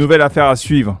 une nouvelle affaire à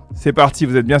suivre. C'est parti,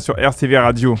 vous êtes bien sur RCV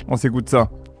Radio. On s'écoute ça.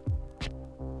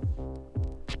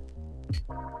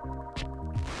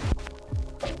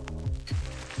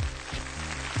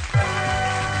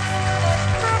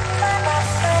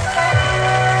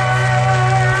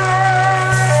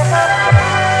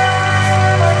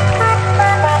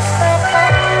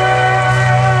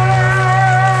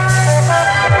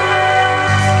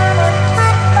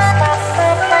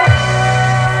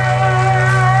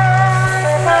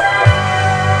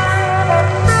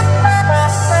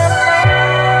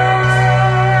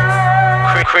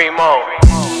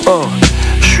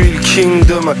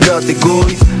 De ma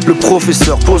catégorie, le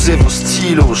professeur posez vos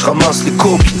stylos, je ramasse les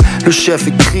copies. Le chef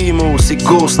est Crimo, c'est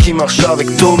Ghost qui marche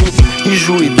avec Tommy. il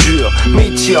joue les durs, mais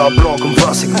il tire à blanc comme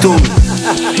vasectomie.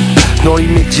 Dans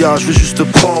l'immédiat, je veux juste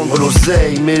prendre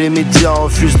l'oseille, mais les médias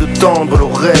refusent de tendre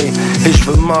l'oreille. Et je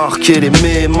veux marquer les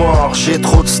mémoires, j'ai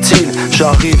trop de style.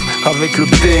 J'arrive avec le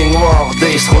peignoir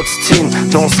d'Ace Rothstein.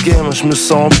 Dans ce game, je me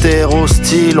sens en terre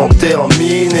hostile, en terre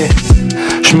minée.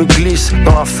 Je me glisse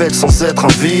dans la fête sans être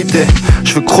invité.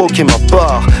 Je veux croquer ma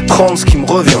part, prendre ce qui me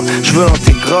revient. Je veux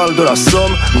l'intégrale de la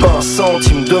somme, pas un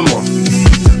centime de moins.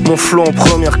 Mon flow en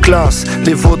première classe,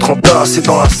 les vôtres en tasse et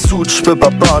dans la soute. Je peux pas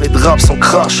parler de rap sans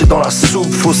cracher dans la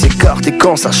soupe. Faut s'écarter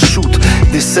quand ça shoot.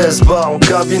 Des 16 bars en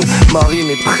cabine, ma rime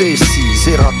est précise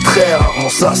et rate très rarement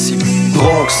ça cible.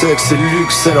 Drogue, sexe et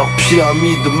luxe, c'est leur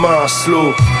pyramide de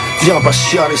Maslow. Viens pas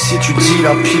chialer si tu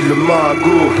dilapides le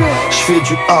magot. J'fais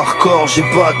du hardcore, j'ai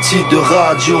pas de titre de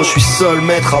radio. J'suis seul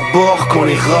maître à bord quand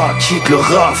les rats quittent le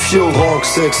rafio. Rock,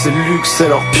 sexe et luxe, c'est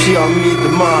leur pyramide de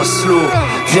Maslow.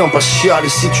 Viens pas chialer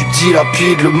si tu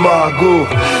dilapides le magot.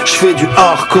 J'fais du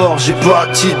hardcore, j'ai pas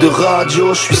de titre de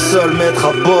radio. J'suis seul maître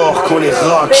à bord quand les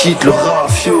rats quittent le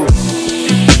rafio.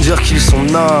 Dire qu'ils sont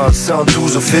nazes, c'est un doux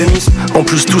euphémisme. En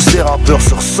plus tous ces rappeurs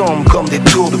se ressemblent comme des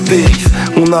tours de périph'.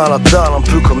 On a la dalle un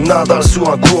peu comme Nadal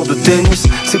sur un cours de tennis.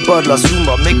 C'est pas de la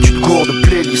Zumba mec, tu te cours de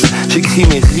playlist. J'écris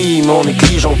mes rimes en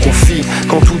négligeant conflit.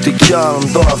 Quand tout est calme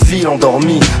dans la ville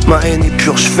endormie. Ma haine est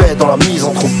pure, j'fais dans la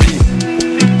misanthropie.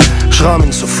 Je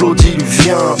ramène ce flot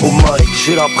diluvien au mic.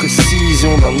 J'ai la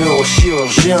précision d'un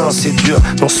neurochirurgien. C'est dur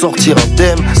d'en sortir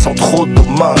indemne sans trop de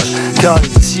dommages. Car les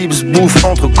tips bouffent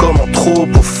entre comme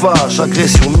anthropophage.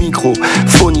 Agression micro,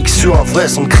 phonique sur un vrai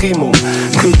son de crimo.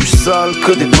 Que du sale,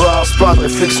 que des bars, pas de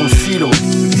réflexion de philo.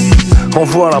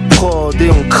 Envoie la prod et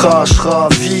on crachera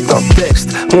vite un texte.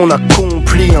 On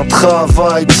accomplit un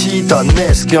travail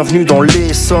titanesque. Bienvenue dans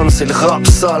l'Essonne, c'est le rap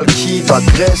sale qui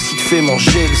t'agresse, qui te fait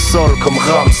manger le sol comme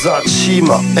Ramzat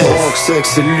Chima. Rock,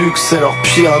 sexe et luxe, c'est leur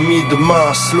pyramide de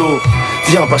Maslow.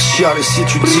 Viens pas chialer si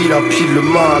tu dilapides le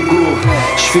magot.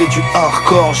 J'fais du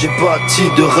hardcore, j'ai pas de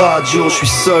titre de radio. J'suis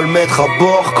seul maître à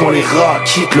bord quand les rats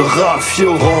quittent le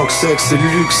rafio. Rock, sexe et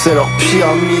luxe, c'est leur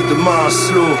pyramide de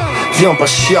Maslow. Viens pas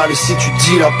chialer si tu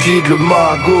dilapides le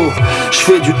magot.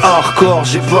 J'fais du hardcore,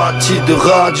 j'ai pas de titre de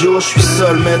radio. J'suis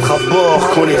seul maître à bord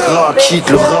quand les rats quittent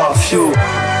le rafio.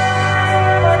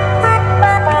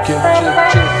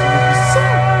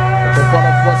 T'as pas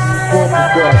la voix du hip-hop ou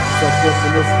quoi? Ça fait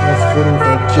c'est 9 frérot,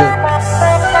 t'inquiète.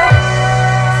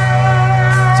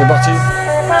 C'est parti.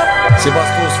 C'est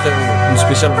Bastos frérot, une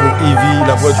spéciale pour Evie,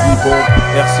 la voix du hip-hop,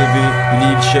 RCV,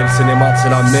 Lille, Shell, Cinémat, c'est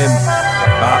la même.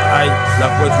 Ah aïe, la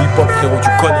voix du hip-hop frérot, tu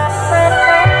connais.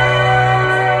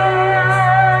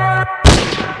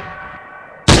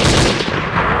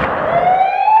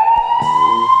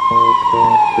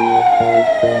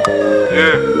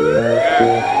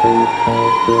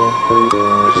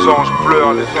 Les anges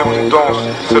pleurent, les démons dansent,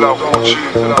 c'est la routine,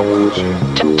 c'est la routine.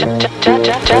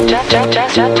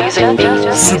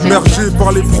 Submergé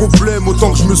par les problèmes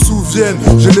autant que je me souvienne.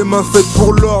 J'ai les mains faites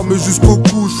pour l'or mais jusqu'au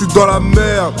cou je suis dans la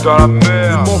merde.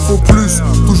 Il m'en faut plus,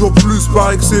 toujours plus,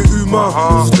 paraît que c'est humain.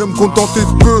 Je devrais me contenter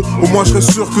de peu, au moins je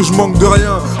serais sûr que je manque de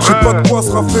rien. Je sais pas de quoi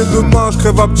sera fait demain, je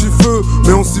crève à petit feu,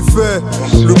 mais on s'y fait.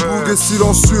 Le boug est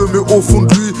silencieux mais au fond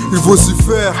de lui il faut s'y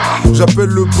faire. J'appelle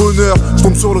le bonheur, je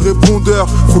tombe sur le répondeur.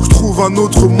 Faut que je trouve un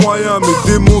autre moyen.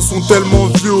 Mes démons sont tellement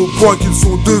vieux au point qu'ils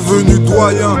sont devenus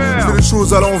doyens. Je fais les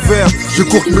choses à l'envers,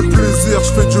 j'écourte mes plaisirs,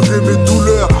 je fais durer mes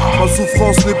douleurs. Ma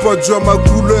souffrance n'est pas due à ma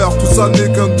couleur, tout ça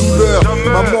n'est qu'un douleur.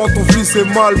 Maman, ton fils est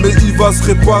mal mais il va se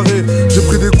réparer. J'ai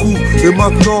pris des coups et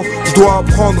maintenant je dois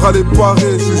apprendre à les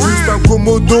parer. Je suis juste un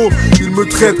commodo, il me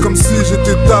traite comme si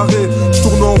j'étais taré. Je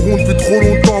tourne en rond depuis trop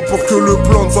longtemps pour que le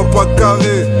plan ne soit pas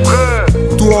carré.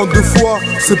 Tout en deux fois,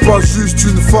 c'est pas juste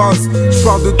une phase. Je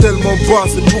pars de tellement bas,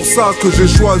 c'est pour ça que j'ai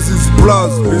choisi ce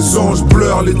blaze. Les anges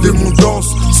pleurent, les démons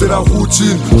dansent, c'est la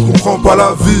routine. Je comprends pas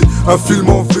la vie, un film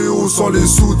en VO sans les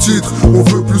sous-titres. On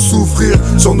veut plus souffrir,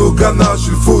 sur nos ganaches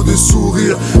il faut des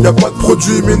sourires. Y'a pas de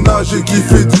produit ménager qui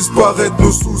fait disparaître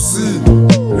nos soucis.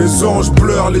 Les anges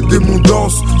pleurent, les démons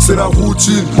dansent, c'est la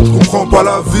routine. Je comprends pas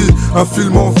la vie, un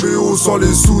film en VO sans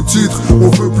les sous-titres. On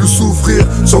veut plus souffrir,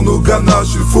 sur nos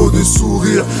ganaches il faut des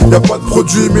sourires. Y'a pas de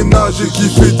produit ménager qui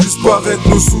fait disparaître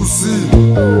nos soucis.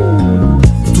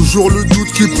 Toujours le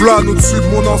doute qui plane au-dessus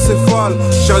de mon encéphale.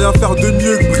 J'ai rien faire de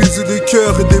mieux que briser des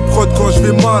cœurs et des prods quand je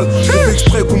vais mal. J'ai fait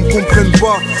exprès qu'on me comprenne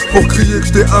pas pour crier que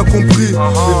je t'ai incompris.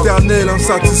 L'éternel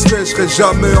insatisfait, je serai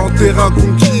jamais en terrain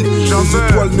conquis. Les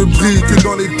étoiles ne brillent que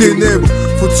dans les ténèbres.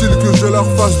 Faut-il que je leur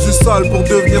fasse du sale pour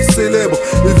devenir célèbre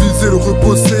et viser le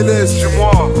repos céleste?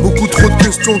 Beaucoup trop de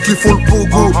questions qui font le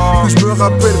pogo. Puis je me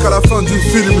rappelle qu'à la fin du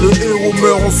film, le héros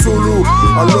meurt en solo.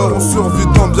 Alors on survit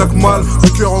tant bien que mal, le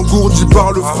cœur engourdi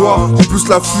par le froid. J'ai plus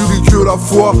la furie que la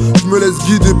foi, je me laisse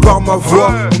guider par ma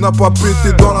voix. On n'a pas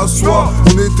pété dans la soie,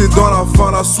 on était dans la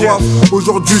faim, la soif.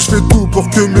 Aujourd'hui je fais tout pour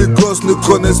que mes gosses ne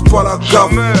connaissent pas la cave.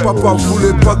 Papa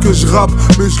voulait pas que je rappe,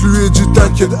 mais je lui ai dit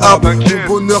t'inquiète, hop. Mon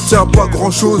bonheur tient pas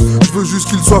grand chose, je veux juste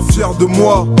qu'il soit fier de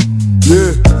moi.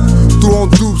 Yeah. Tout en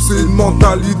double, c'est une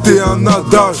mentalité, un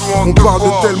adage. On part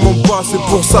de tellement bas, c'est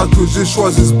pour ça que j'ai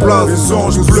choisi ce place. Les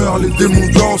anges pleurent, les démons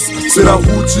dansent, c'est la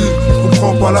routine. Je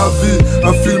comprends pas la vie,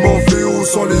 un film en VO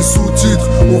sans les sous-titres.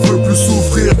 On veut plus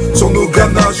souffrir, sur nos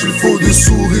ganaches il faut des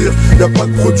sourires. Y'a pas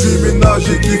de produit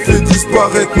ménager qui fait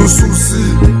disparaître nos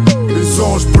soucis. Les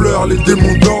anges pleurent, les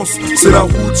démons dansent, c'est la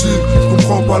routine. Je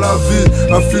comprends pas la vie,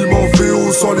 un film en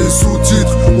VO sans les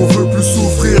sous-titres. On veut plus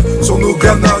souffrir, sur nos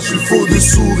ganaches il faut des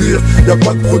sourires. Y'a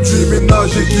pas de produit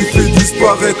ménager qui fait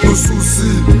disparaître nos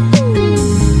soucis.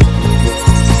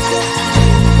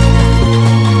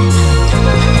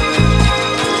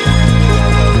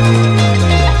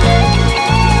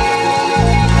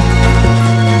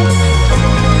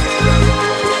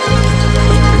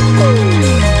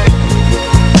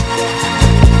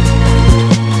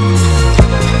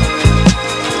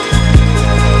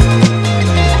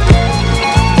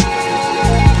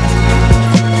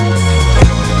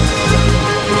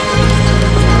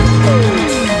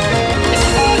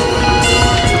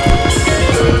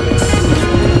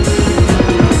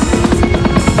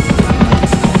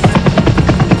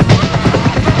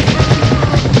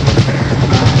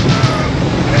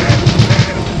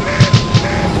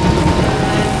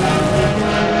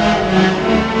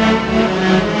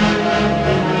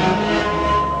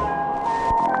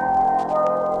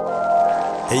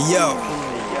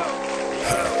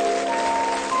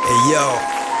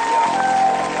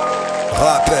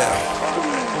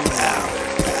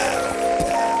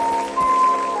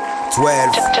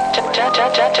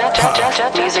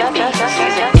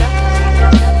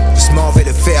 Je m'en vais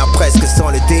le faire presque sans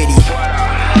le délit.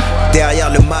 Derrière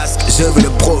le masque, je veux le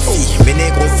profit. Mes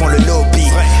négros font le lobby.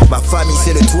 Ma famille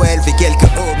c'est le 12 et quelques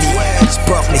homies.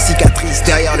 Je porte mes cicatrices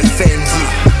derrière le Fendi.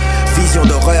 Vision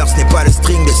d'horreur, ce n'est pas le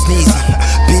string de Sneezy.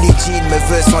 Billie Jean me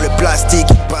veut sans le plastique,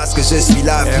 parce que je suis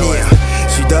l'avenir.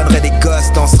 Je lui donnerai des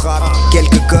ghosts dans ce rap,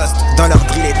 quelques ghosts dans leur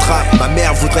drill et trap. Ma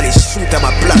mère voudrait les shoot à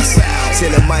ma place. C'est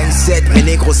le mindset, mes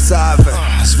négros savent.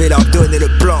 Je vais leur donner le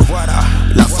plan.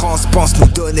 La France pense nous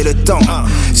donner le temps.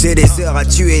 J'ai des heures à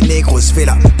tuer négro, je vais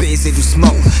la baiser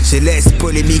doucement. Je laisse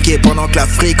polémiquer pendant que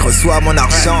l'Afrique reçoit mon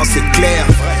argent, c'est clair.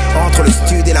 Entre le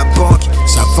stud et la banque,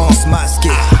 j'avance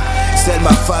masqué. Seule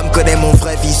ma femme connaît mon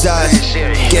vrai visage.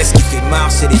 Qu'est-ce qui fait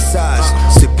marcher les sages?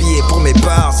 Ce billet pour mes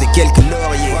bars, c'est quelques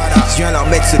lauriers. Je viens leur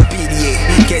mettre ce pilier.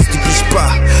 Qu'est-ce que tu piges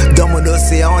pas? Dans mon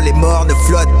océan, les morts ne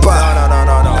flottent pas.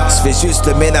 Je fais juste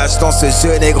le ménage dans ce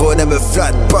jeu, négro, ne me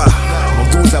flatte pas.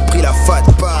 Mon 12 a pris la fat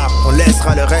part, on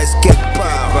laissera le reste quelque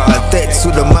part. La tête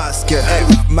sous le masque,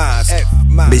 masque.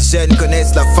 Mes jeunes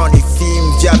connaissent la fin du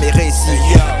film via mes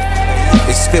récits.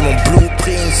 Et je fais mon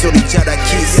blueprint sur du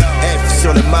Jadakis. F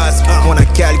sur le masque, on a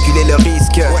calculé le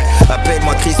risque.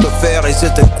 Appelle-moi Christopher et je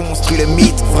te construis le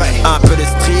mythe. Un peu de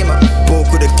stream,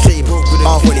 beaucoup de crimes.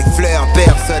 Envoie les fleurs,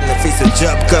 personne ne fait ce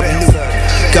job comme nous.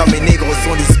 Car mes négros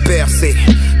sont dispersés,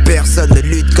 personne ne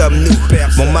lutte comme nous.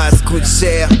 Mon masque coûte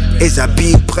cher et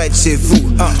j'habite près de chez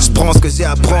vous. Je prends ce que j'ai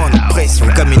à prendre, pression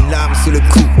comme une lame sous le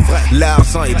cou.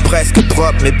 L'argent est presque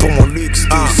propre mais pour mon luxe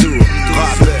toujours.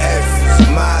 Rap F,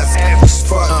 masque,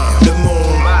 j'fuck le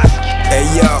monde. Hey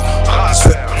yo,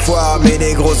 j'veux voir mes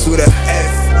négros sous le F,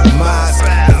 masque,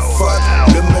 fuck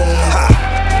le monde.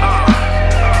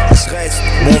 J'reste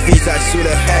mon visage sous le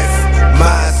F,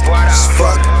 masque,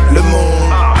 j'fuck le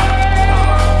monde.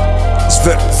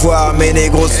 J'veux voir mes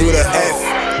négros sous le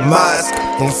F, masque,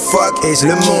 on fuck et je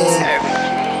le monte.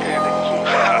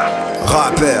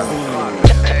 Rappeur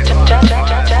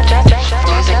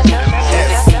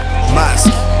F,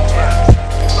 masque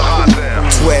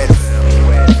 12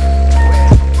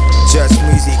 Just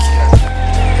music.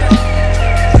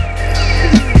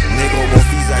 Négro mon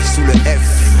visage sous le F,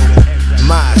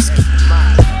 masque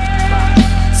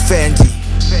Fendi,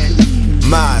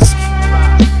 masque.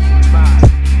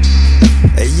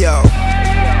 Hey yo,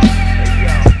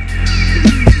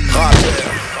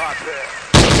 rappeur.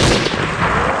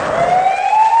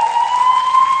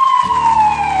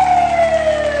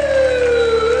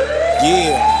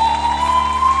 Yeah,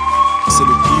 c'est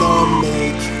le plan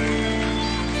mec.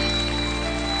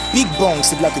 Big Bang,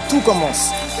 c'est de là que tout commence.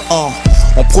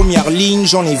 En première ligne,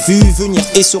 j'en ai vu venir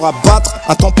et se rabattre.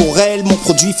 Intemporel, mon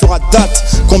produit fera date.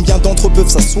 Combien d'entre eux peuvent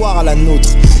s'asseoir à la nôtre?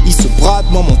 Ils se bradent,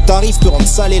 moi mon tarif peut rendre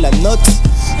salée la note.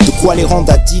 De quoi les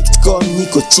rendre addicts comme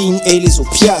nicotine et les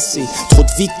opiacés. Trop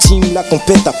de victimes, la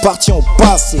compète appartient au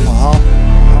passé.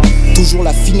 Toujours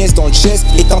la finesse dans le geste,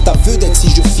 éteins ta vedette si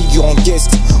je figure en guest.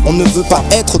 On ne veut pas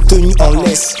être tenu en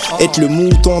laisse, être le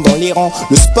mouton dans les rangs,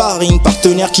 le sparring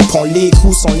partenaire qui prend les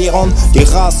coups sans les rendre. Les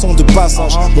rats sont de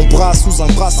passage, mon bras sous un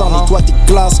brassard nettoie tes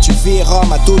glaces, tu verras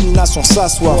ma domination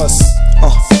s'asseoir.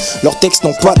 Leurs textes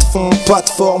n'ont pas de fond, pas de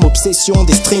forme, obsession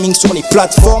des streamings sur les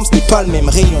plateformes, ce n'est pas le même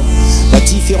rayon. La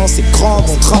différence est grande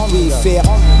entre rap et faire.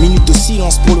 Minute de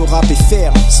silence pour le rap et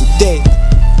faire, c'était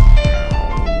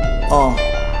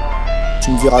tu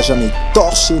ne verras jamais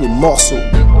torcher les morceaux.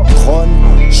 Drone,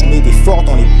 je mets des forts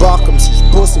dans les bars comme si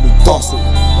je bossais les dorsaux.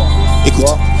 Écoute,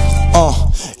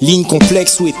 ligne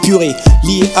complexe ou épurée,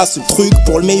 liée à ce truc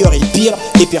pour le meilleur et le pire,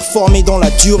 et performer dans la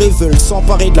durée, veulent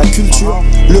s'emparer de la culture.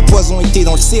 Le poison était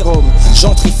dans le sérum,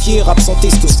 gentrifié, rap sans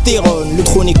testostérone. Le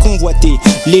trône est convoité,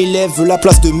 l'élève veut la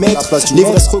place de maître. Les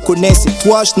vrais se reconnaissent et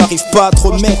toi je n'arrive pas à te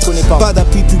remettre. Pas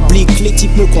d'appui public, les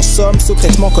types me consomment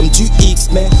secrètement comme du X.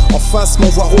 Mais en face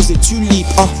m'envoie rose et tulipe.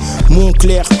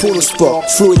 Montclair, polo sport,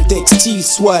 flow et textile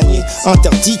soigné.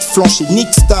 Interdit de flancher, ni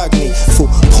de stagner. Faut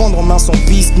prendre en main son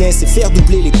business et faire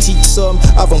doubler les petites sommes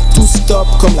avant que tout stop.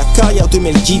 Comme la carrière de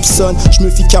Mel Gibson, je me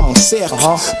fie qu'à mon cercle.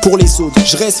 Pour les autres,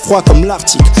 je reste froid comme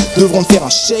l'Arctique. Devront me faire un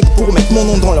chèque pour mettre mon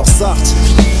nom dans leurs articles.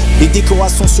 Les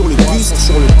décorations sur le bus,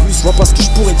 je vois pas ce que je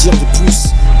pourrais dire de plus.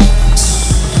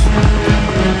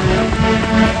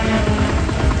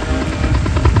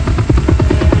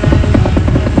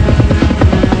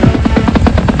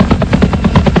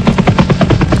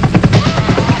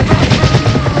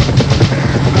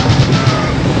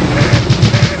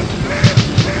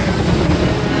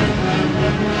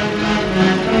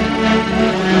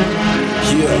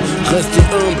 Restez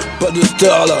humble, pas de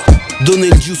star là. Donnez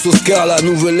le juice au scar, la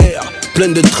nouvelle ère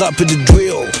pleine de trap et de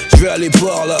drill. Je vais aller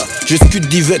par là, je scute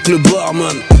d'Yvette le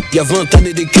barman. Y'a 20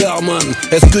 années d'écart man.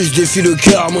 Est-ce que je défie le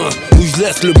karma ou je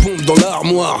laisse le pompe dans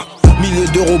l'armoire?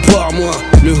 1000 d'euros par mois,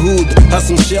 le hood a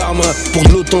son charme. Pour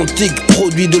de l'authentique,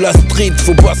 produit de la street,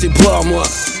 faut passer par moi.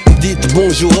 Dites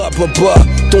bonjour à papa,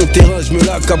 ton terrain je me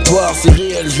l'accapare. C'est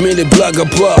réel, je mets les blagues à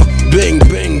part. Bang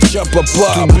bang,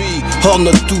 chapapa. To be, or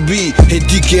not to be,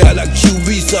 éduqué à la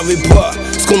QB. Savez pas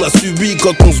ce qu'on a subi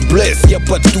quand on se blesse. Y'a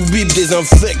pas de to be,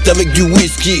 désinfecte avec du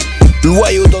whisky.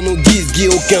 Loyaux dans nos guises,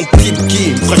 aucun type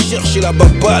qui fera chercher la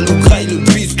baballe ou graille le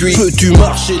biscuit. Peux-tu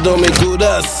marcher dans mes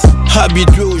godasses?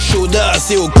 Habitué aux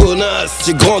chaudasses et aux connasses.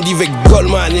 J'ai grandi avec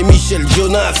Goldman et Michel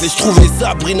Jonas. Et je trouvais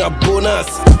Sabrina Bonas,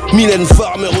 Mylène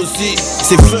Farmer aussi.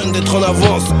 C'est fun d'être en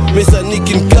avance, mais ça nique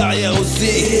une carrière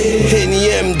aussi.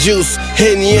 N.I.M. Juice,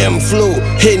 N.I.M. Flow,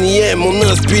 N.I.M. Mon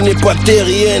inspi n'est pas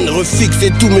terrienne.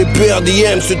 Refixer tous mes pères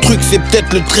d'IM. Ce truc c'est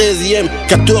peut-être le 13e,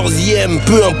 14e,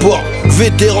 peu importe.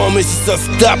 Vétéran mais si ça se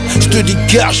tape, je te dis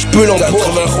cash, je peux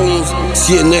l'emporter. 91,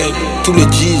 CNL, tous les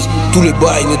G's, tous les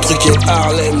bails, le truc est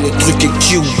Harlem, le truc est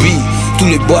QB. Tous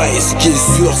les bails, ce qui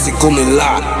est sûr c'est qu'on est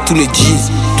là. Tous les G's,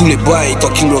 tous les bails, tant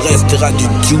qu'il me restera du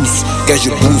juice, car je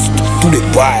booste tous les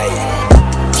bails.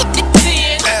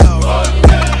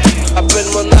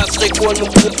 Appelle-moi Nasré quoi nous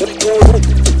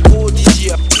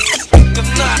Prodigia.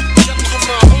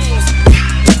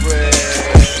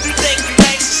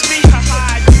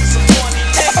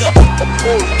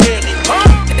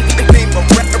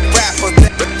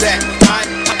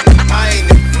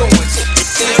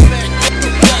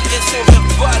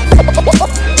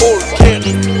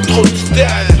 Trop de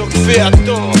style, donc fais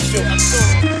attention.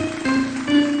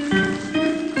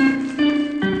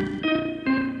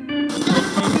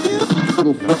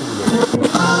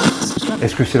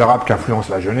 Est-ce que c'est le rap qui influence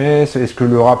la jeunesse? Est-ce que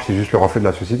le rap c'est juste le reflet de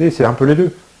la société? C'est un peu les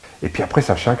deux. Et puis après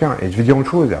ça chacun. Et je vais dire autre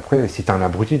chose. Après si t'es un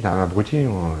abruti, t'es un abruti.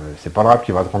 C'est pas le rap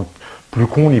qui va te rendre plus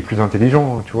con ni plus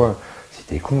intelligent. Tu vois. Si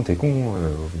t'es con, t'es con.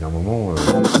 Au bout d'un moment.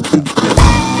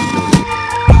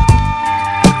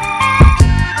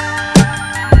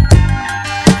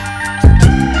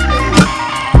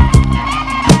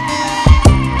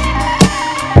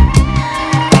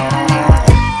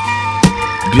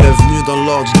 Bienvenue dans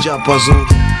l'ordre du diapason.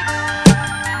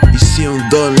 Ici on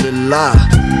donne le la.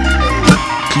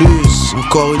 Plus,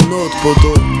 encore une autre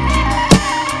poteau.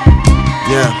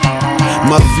 Yeah.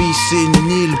 Ma vie c'est une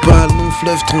île, pas un long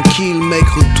fleuve tranquille, mec.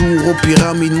 Retour aux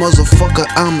pyramides, motherfucker,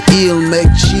 I'm ill, mec.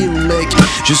 Chill, mec.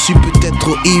 Je suis peut-être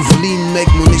trop Evelyn, mec.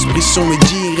 Mon expression est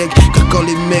directe, car quand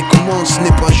les mecs commencent, ce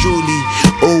n'est pas joli.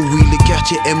 Oh oui, les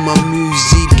quartiers aiment ma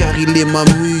musique, car il est ma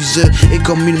muse. Et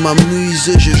comme il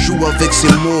m'amuse, je joue avec ses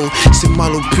mots. C'est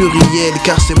mal au pluriel,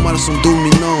 car ces mâles sont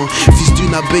dominants. Fils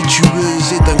d'une abeille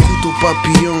tueuse et d'un couteau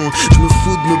papillon. Je me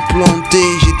fous de me planter,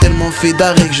 j'ai tellement fait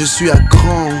d'arrêt que je suis à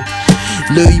cran.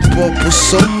 Le hip-hop au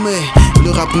sommet,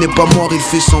 le rap n'est pas mort, il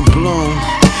fait semblant.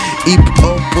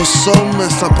 Hip-hop au sommet,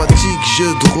 sympathique,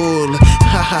 jeu drôle.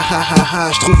 Ha ha ha ha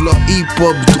ha, j'trouve leur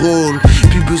hip-hop drôle.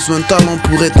 Plus besoin de talent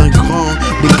pour être un grand.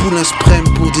 Les poulains se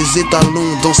prennent pour des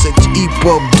étalons dans cette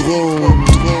hip-hop drôle.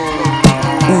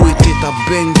 Où était ta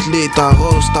Bentley, ta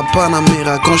Rolls, ta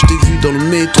Panamera quand je t'ai vu dans le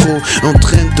métro en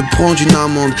train de te prendre une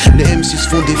amende. Les M6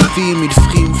 font des films, ils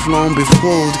friment, flambent et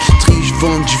fraudent, trichent,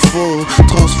 vendent du faux,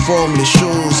 transforment les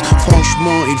choses.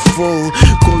 Franchement il faut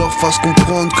qu'on leur fasse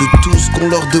comprendre que tout ce qu'on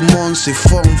leur demande c'est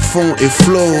forme, fond et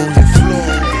flow.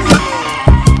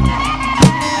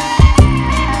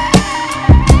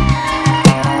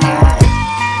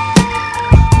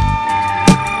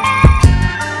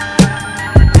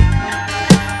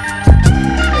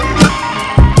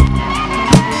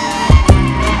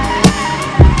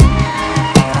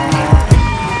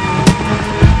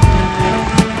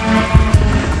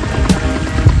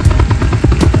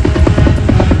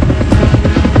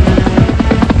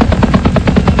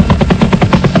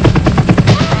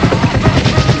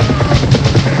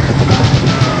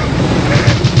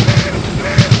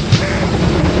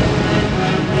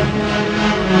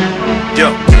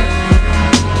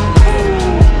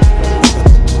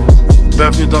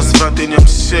 Bienvenue dans ce 21e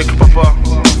siècle, papa.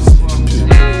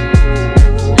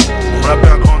 On a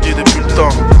bien grandi depuis le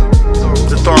temps.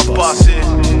 Le temps a passé.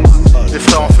 Les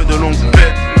frères ont fait de longues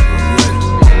peines.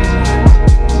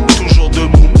 Toujours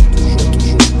debout.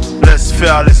 Laisse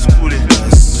faire, laisse couler.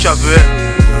 KVL,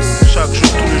 chaque jour,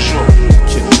 tous les jours.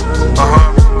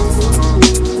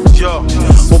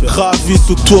 On gravite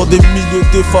autour des milieux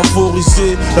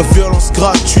défavorisés. La violence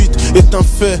gratuite est un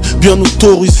fait bien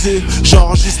autorisé.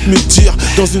 J'enregistre mes tirs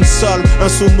dans une salle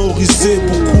insonorisée.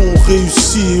 Beaucoup ont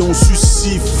réussi et ont su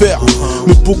s'y faire,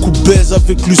 mais beaucoup baisent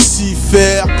avec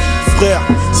Lucifer. Frère,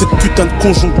 cette putain de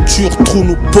conjoncture trouve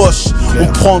nos poches. On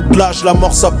prend de l'âge, la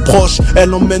mort s'approche,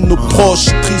 elle emmène nos proches.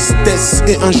 Tristesse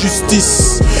et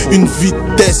injustice, une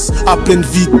vitesse à pleine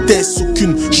vitesse.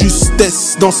 Aucune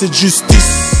justesse dans cette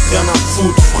justice. Rien à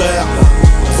foutre frère,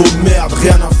 vos merdes,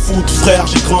 rien à foutre frère.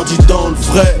 J'ai grandi dans le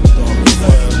vrai.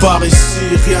 Par ici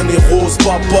rien n'est rose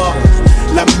papa.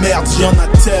 La merde y'en a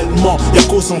tellement, y'a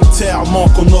qu'aux enterrements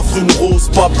qu'on offre une rose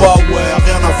papa. Ouais,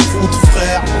 rien à foutre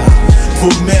frère,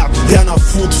 vos merdes, rien à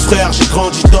foutre frère. J'ai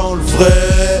grandi dans le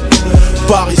vrai.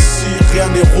 Par ici rien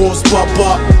n'est rose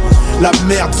papa. La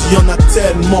merde y'en a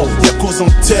tellement, y'a qu'aux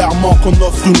enterrements qu'on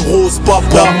offre une rose papa.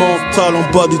 La mentale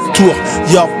en bas des tours,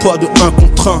 y'a pas de 1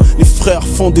 contre 1. Les frères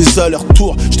font des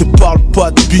allers-retours, j'te parle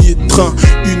pas de billets de train.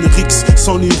 Une rixe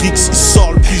sans lyrics, il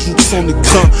sort le bijou de son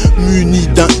écrin. Muni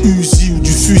d'un Uzi ou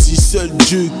du fusil, seul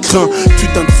Dieu craint.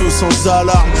 Putain de feu sans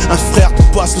alarme, un frère te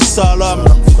passe le salam.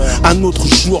 Un autre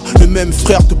jour, le même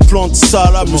frère te plante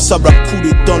salam. Le sable a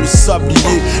coulé dans le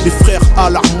sablier. Les frères à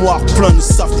l'armoire plein ne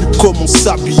savent plus comment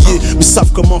s'habiller, mais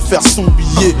savent comment faire son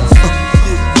billet.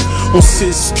 On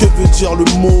sait ce que veut dire le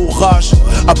mot orage.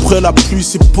 Après la pluie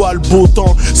c'est pas le beau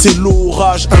temps, c'est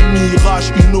l'orage. Un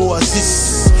mirage, une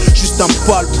oasis, juste un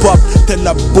palpable, telle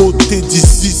la beauté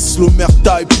d'Isis.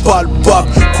 L'omerta est palpable,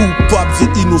 coupable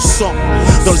et innocent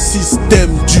dans le système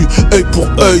du œil pour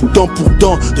œil, dent pour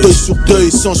dent, deuil sur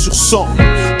deuil, sang sur sang,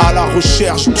 à la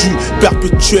recherche du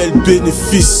perpétuel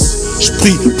bénéfice. Je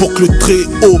prie pour que le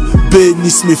Très-Haut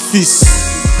bénisse mes fils.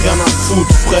 Rien à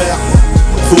foutre frère,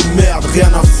 vos merdes, rien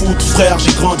à foutre frère.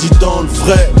 J'ai grandi dans le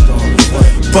vrai.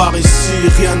 Par ici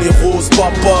rien n'est rose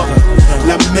papa.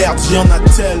 La merde y'en a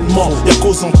tellement, y'a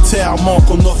qu'aux enterrements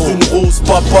qu'on offre une rose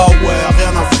papa. Ouais,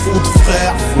 rien à foutre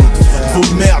frère,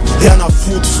 vos merdes, rien à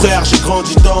foutre frère. J'ai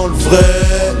grandi dans le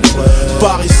vrai.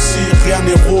 Par ici rien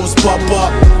n'est rose papa.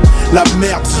 La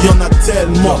merde y'en a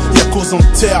tellement, y'a qu'aux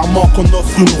enterrements qu'on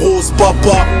offre une rose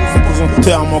papa. Y'a qu'aux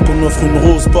enterrements qu'on offre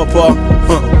une rose papa.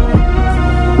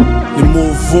 Les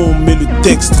mots vont mais le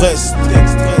texte reste.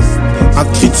 Un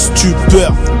cri de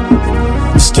stupeur,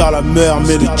 Muscala meurt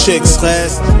mais le checks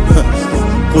reste.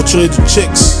 Retiré du checks,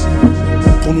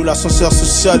 pour nous l'ascenseur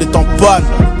social est en panne.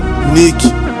 Nick,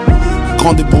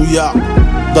 grand débrouillard,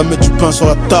 doit mettre du pain sur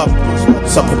la table.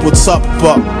 C'est à propos de ça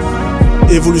papa.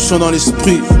 Évolution dans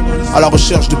l'esprit, à la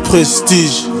recherche de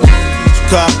prestige. Tu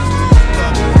captes?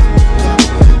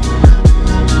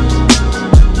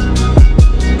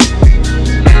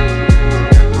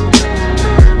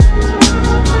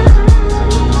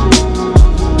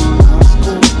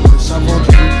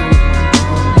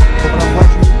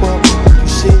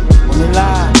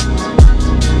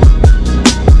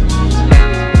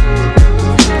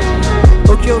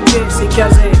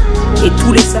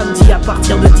 les samedis à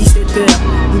partir de 17h.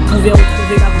 Vous pouvez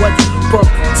retrouver la voix du hip-hop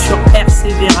sur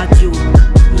RCV Radio.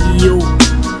 Yo.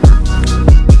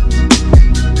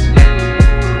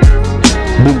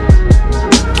 Boum.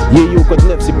 Yo, code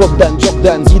 9, c'est Pop Dan,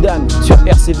 Jordan, Zidane sur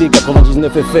RCV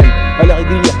 99 FM. À la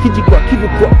régulière, qui dit quoi, qui veut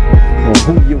quoi?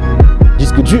 Bon, boum, yo.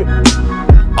 Disque dur.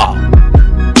 Ah.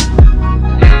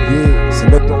 Yeah, c'est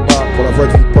maintenant bas pour la voix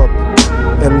du hip-hop.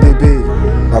 MDB,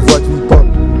 la voix du hip-hop.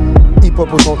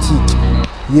 Hip-hop authentique.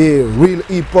 Yeah, real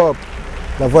hip-hop.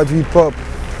 La voix du hip-hop.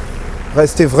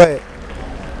 Restez vrai.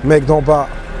 Mec d'en bas.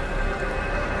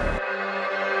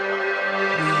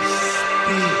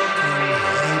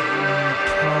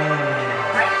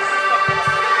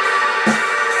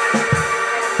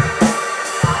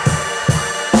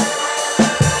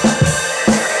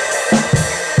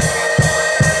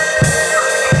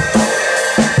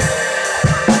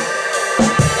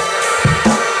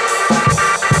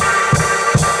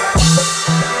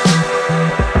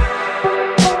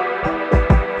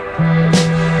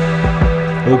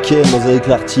 Ok, Mosaïque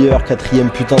l'artilleur, 4ème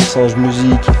putain de singe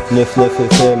musique, 99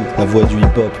 FM, la voix du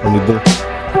hip-hop, on est bon.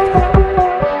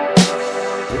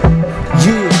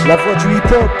 Yeah, la voix du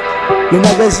hip-hop, le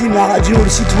magazine, la radio, le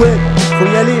site web, faut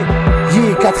y aller.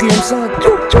 Yeah, 4ème singe,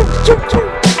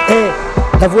 hey,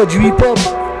 la voix du hip-hop,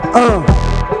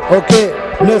 1, ok,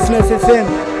 99 FM,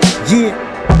 yeah.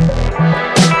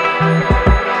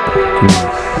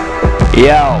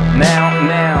 Yo,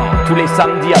 now, tous les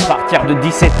samedis à partir de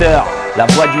 17h, la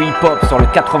voix du hip-hop sur le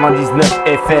 99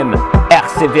 FM,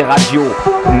 RCV Radio,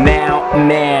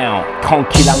 now,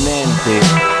 tranquillamente.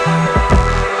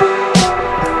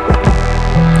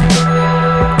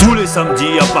 Tous les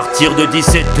samedis à partir de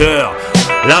 17h,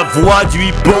 la voix du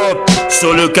hip-hop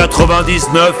sur le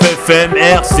 99 FM,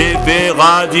 RCV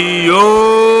Radio.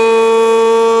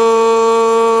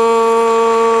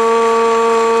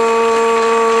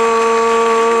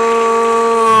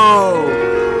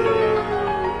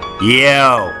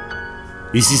 Yo,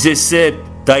 ici c'est Sep,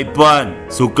 Taipan,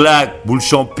 Soclac, Boule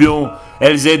Champion,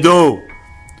 LZO.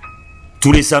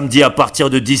 Tous les samedis à partir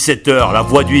de 17h, la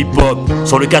voix du hip-hop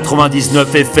sur le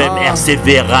 99 FM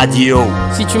RCV Radio.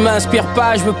 Si tu m'inspires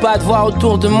pas, je veux pas te voir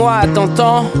autour de moi,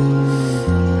 t'entends?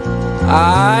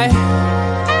 Aïe.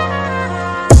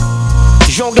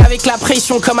 Jongle avec la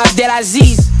pression comme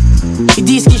Abdelaziz. Ils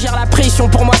disent qu'ils gèrent la pression,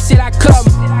 pour moi c'est la com.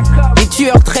 Les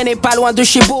tueurs traînaient pas loin de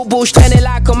chez Bobo, je traînais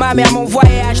là quand ma mère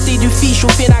m'envoyait acheter du fiche au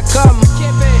Fénacom.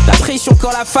 La pression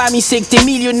quand la famille sait que t'es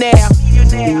millionnaire.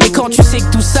 Et quand tu sais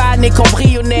que tout ça n'est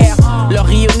qu'embryonnaire. Leur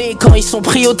rayonner quand ils sont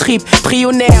pris au trip,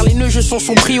 prionnaires. Les nœuds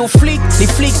sont pris aux flics, les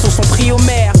flics sont pris aux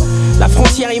maires. La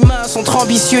frontière est mince entre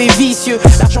ambitieux et vicieux.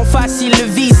 L'argent facile, le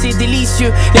vice est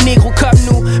délicieux. Les négros comme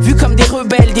nous, vus comme des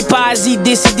rebelles, des parasites,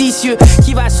 des séditieux.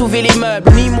 Qui va sauver les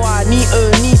meubles? Ni moi, ni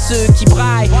eux, ni ceux qui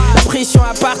braillent. La pression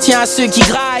appartient à ceux qui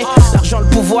graillent. L'argent, le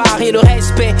pouvoir et le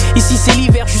respect. Ici c'est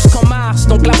l'hiver jusqu'en mars.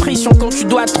 Donc la pression quand tu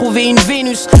dois trouver une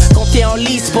Vénus. Quand t'es en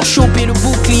lice pour choper le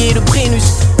bouclier et le prénus.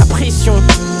 La pression.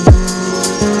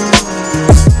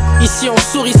 Ici on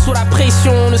sourit sous la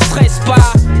pression, on ne stresse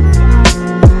pas.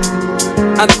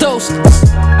 Un toast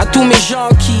à tous mes gens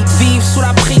qui vivent sous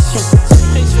la pression. Cette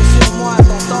pression sur moi,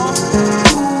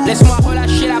 t'entends? Laisse-moi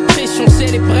relâcher la pression,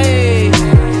 célébrer.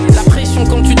 La pression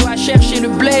quand tu dois chercher le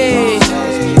blé.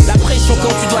 La pression quand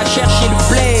tu dois chercher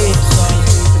le blé.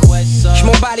 Je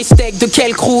m'en bats les steaks, de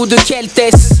quel crew, de quel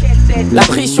test. La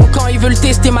pression quand ils veulent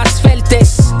tester ma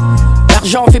sveltesse.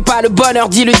 L'argent fait pas le bonheur,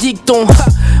 dit le dicton.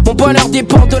 Mon bonheur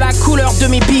dépend de la couleur de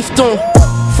mes bifetons.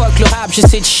 Fuck le rap,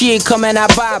 j'essaie de chier comme un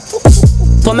abap.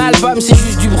 Ton album c'est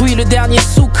juste du bruit, le dernier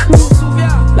souk.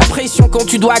 La pression quand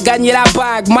tu dois gagner la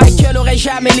bague. Michael aurait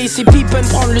jamais laissé Pippen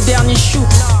prendre le dernier shoot.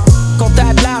 Quand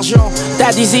t'as de l'argent,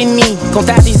 t'as des ennemis. Quand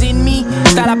t'as des ennemis,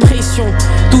 t'as la pression.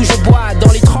 Tout je bois,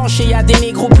 dans les tranchées y'a des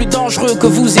négros plus dangereux que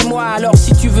vous et moi. Alors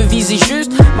si tu veux viser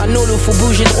juste, Manolo faut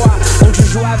bouger droit. Donc je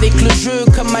joue avec le jeu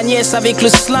comme ma nièce avec le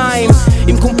slime.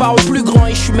 Il me compare au plus grand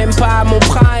et je suis même pas à mon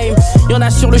prime. Y'en a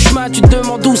sur le chemin, tu te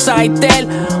demandes où s'arrête-t-elle.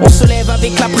 On se lève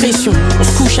avec la pression, on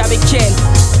se couche avec elle.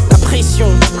 La pression,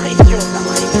 la pression, la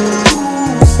pression.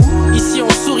 Ici on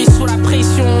sourit sous la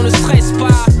pression, on ne stresse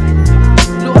pas.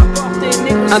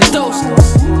 Un toast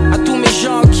à tous mes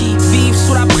gens qui vivent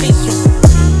sous la pression.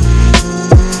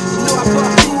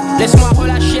 Laisse-moi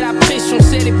relâcher la pression,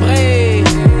 célébrer.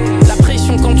 La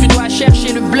pression quand tu dois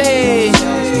chercher le blé.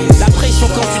 La pression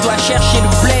quand tu dois chercher le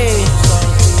blé.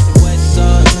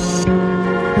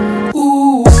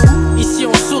 Ici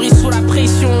on sourit sous la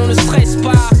pression, on ne stresse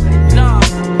pas. Non.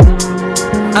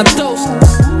 Un toast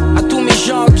à tous mes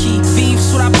gens qui vivent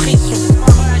sous la pression.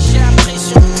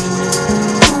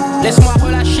 Laisse-moi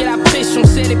relâcher la pression,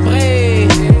 c'est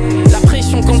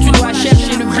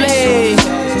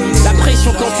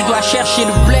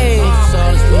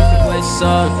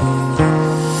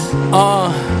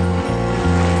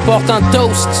j'apporte un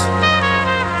toast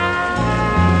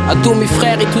à tous mes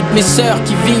frères et toutes mes sœurs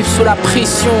qui vivent sous la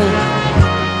pression.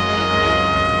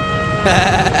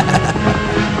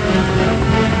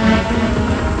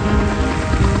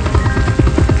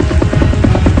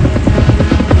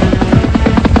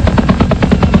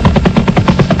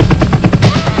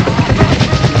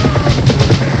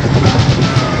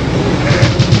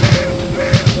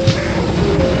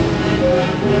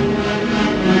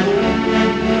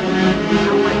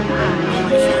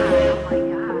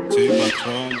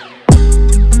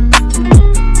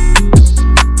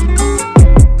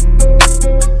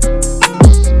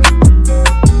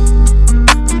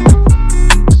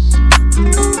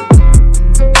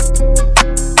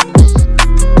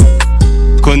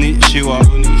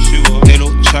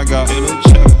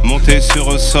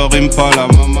 Sur Impala,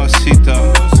 Mamacita,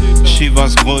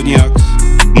 Chivas, Grognac,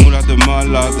 Moula de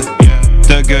malade,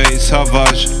 Thug et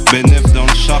Savage, Benef dans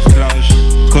le charclage,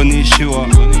 Konnichiwa,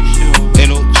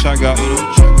 Hello Chaga,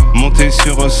 monté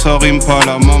sur Sor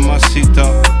Impala,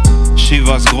 Mamacita,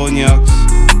 Chivas, Grognac,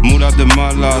 Moula de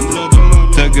malade,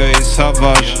 Thug et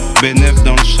Savage, Benef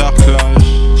dans le charclage.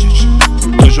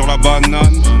 Toujours la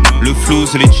banane, le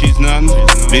flouze, les cheese nan,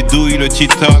 les douilles, le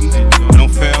titane,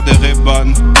 l'enfer des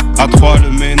rébanes, à trois le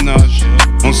ménage,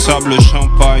 on sable le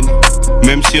champagne,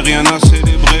 même si rien n'a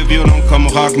célébré, violent comme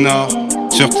Ragnar,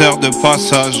 sur terre de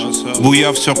passage,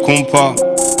 bouillave sur compas,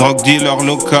 drogue dealer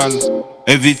local,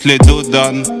 évite les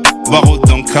dodanes, barreau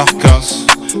dans carcasse,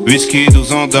 whisky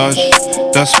 12 ans d'âge,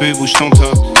 d'aspect bouge ton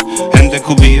tot, Hendek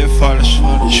ou billet falche,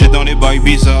 j'suis dans les bails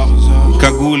bizarres,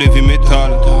 cagoule et vie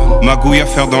métal, magouille à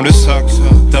faire dans le sac,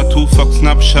 tatou fuck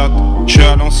Snapchat, j'suis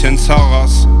à l'ancienne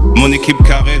Saras, mon équipe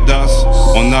carré d'as,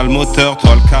 on a le moteur,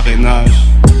 toi le carénage,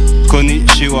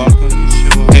 Konnichiwa,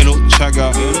 Hello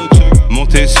Chaga,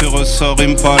 monté sur ressort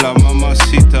Impala,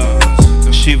 Mamacita,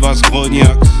 Chivas,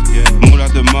 Grognac, Moula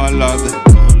de malade,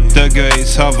 Thug et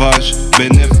Savage,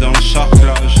 Benef dans le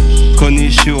charclage,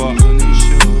 Konnichiwa,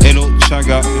 Hello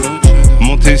Chaga,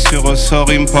 monté sur ressort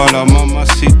Impala,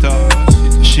 Mamacita,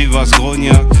 Chivas,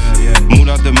 Grognac,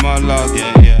 Moula de malade,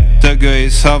 Thug et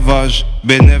Savage,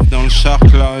 Benef dans le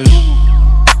charclage.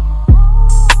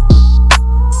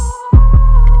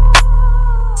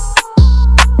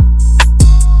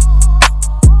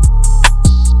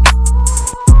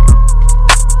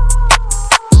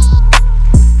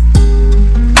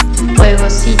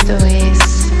 Fuegocito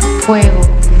es fuego,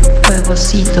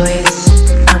 fuegocito es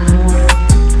amor,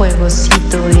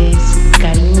 fuegocito es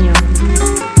cariño,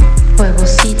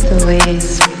 fuegocito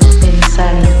es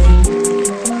pensar en ti,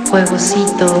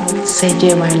 fuegocito se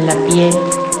lleva en la piel,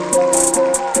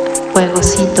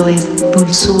 fuegocito es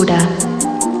dulzura,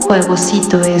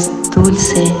 fuegocito es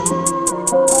dulce.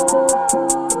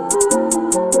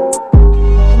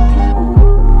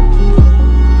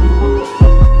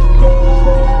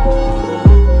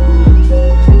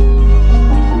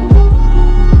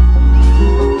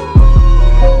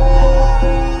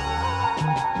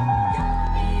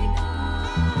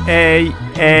 Hey,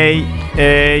 hey,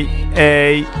 hey,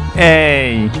 hey,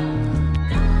 hey.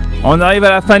 On arrive à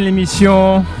la fin de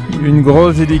l'émission. Une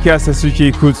grosse dédicace à ceux qui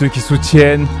écoutent, ceux qui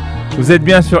soutiennent. Vous êtes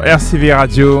bien sur RCV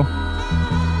Radio.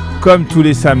 Comme tous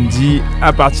les samedis,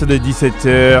 à partir de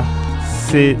 17h,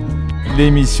 c'est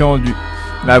l'émission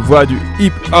La Voix du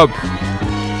HipHop.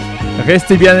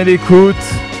 Restez bien à l'écoute.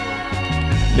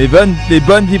 Les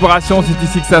bonnes vibrations, c'est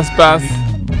ici que ça se passe.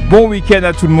 Bon week-end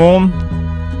à tout le monde.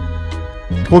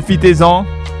 Profitez-en,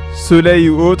 soleil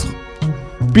ou autre.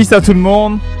 Peace à tout le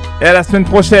monde et à la semaine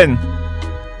prochaine.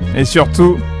 Et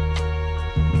surtout,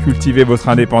 cultivez votre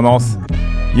indépendance.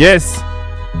 Yes!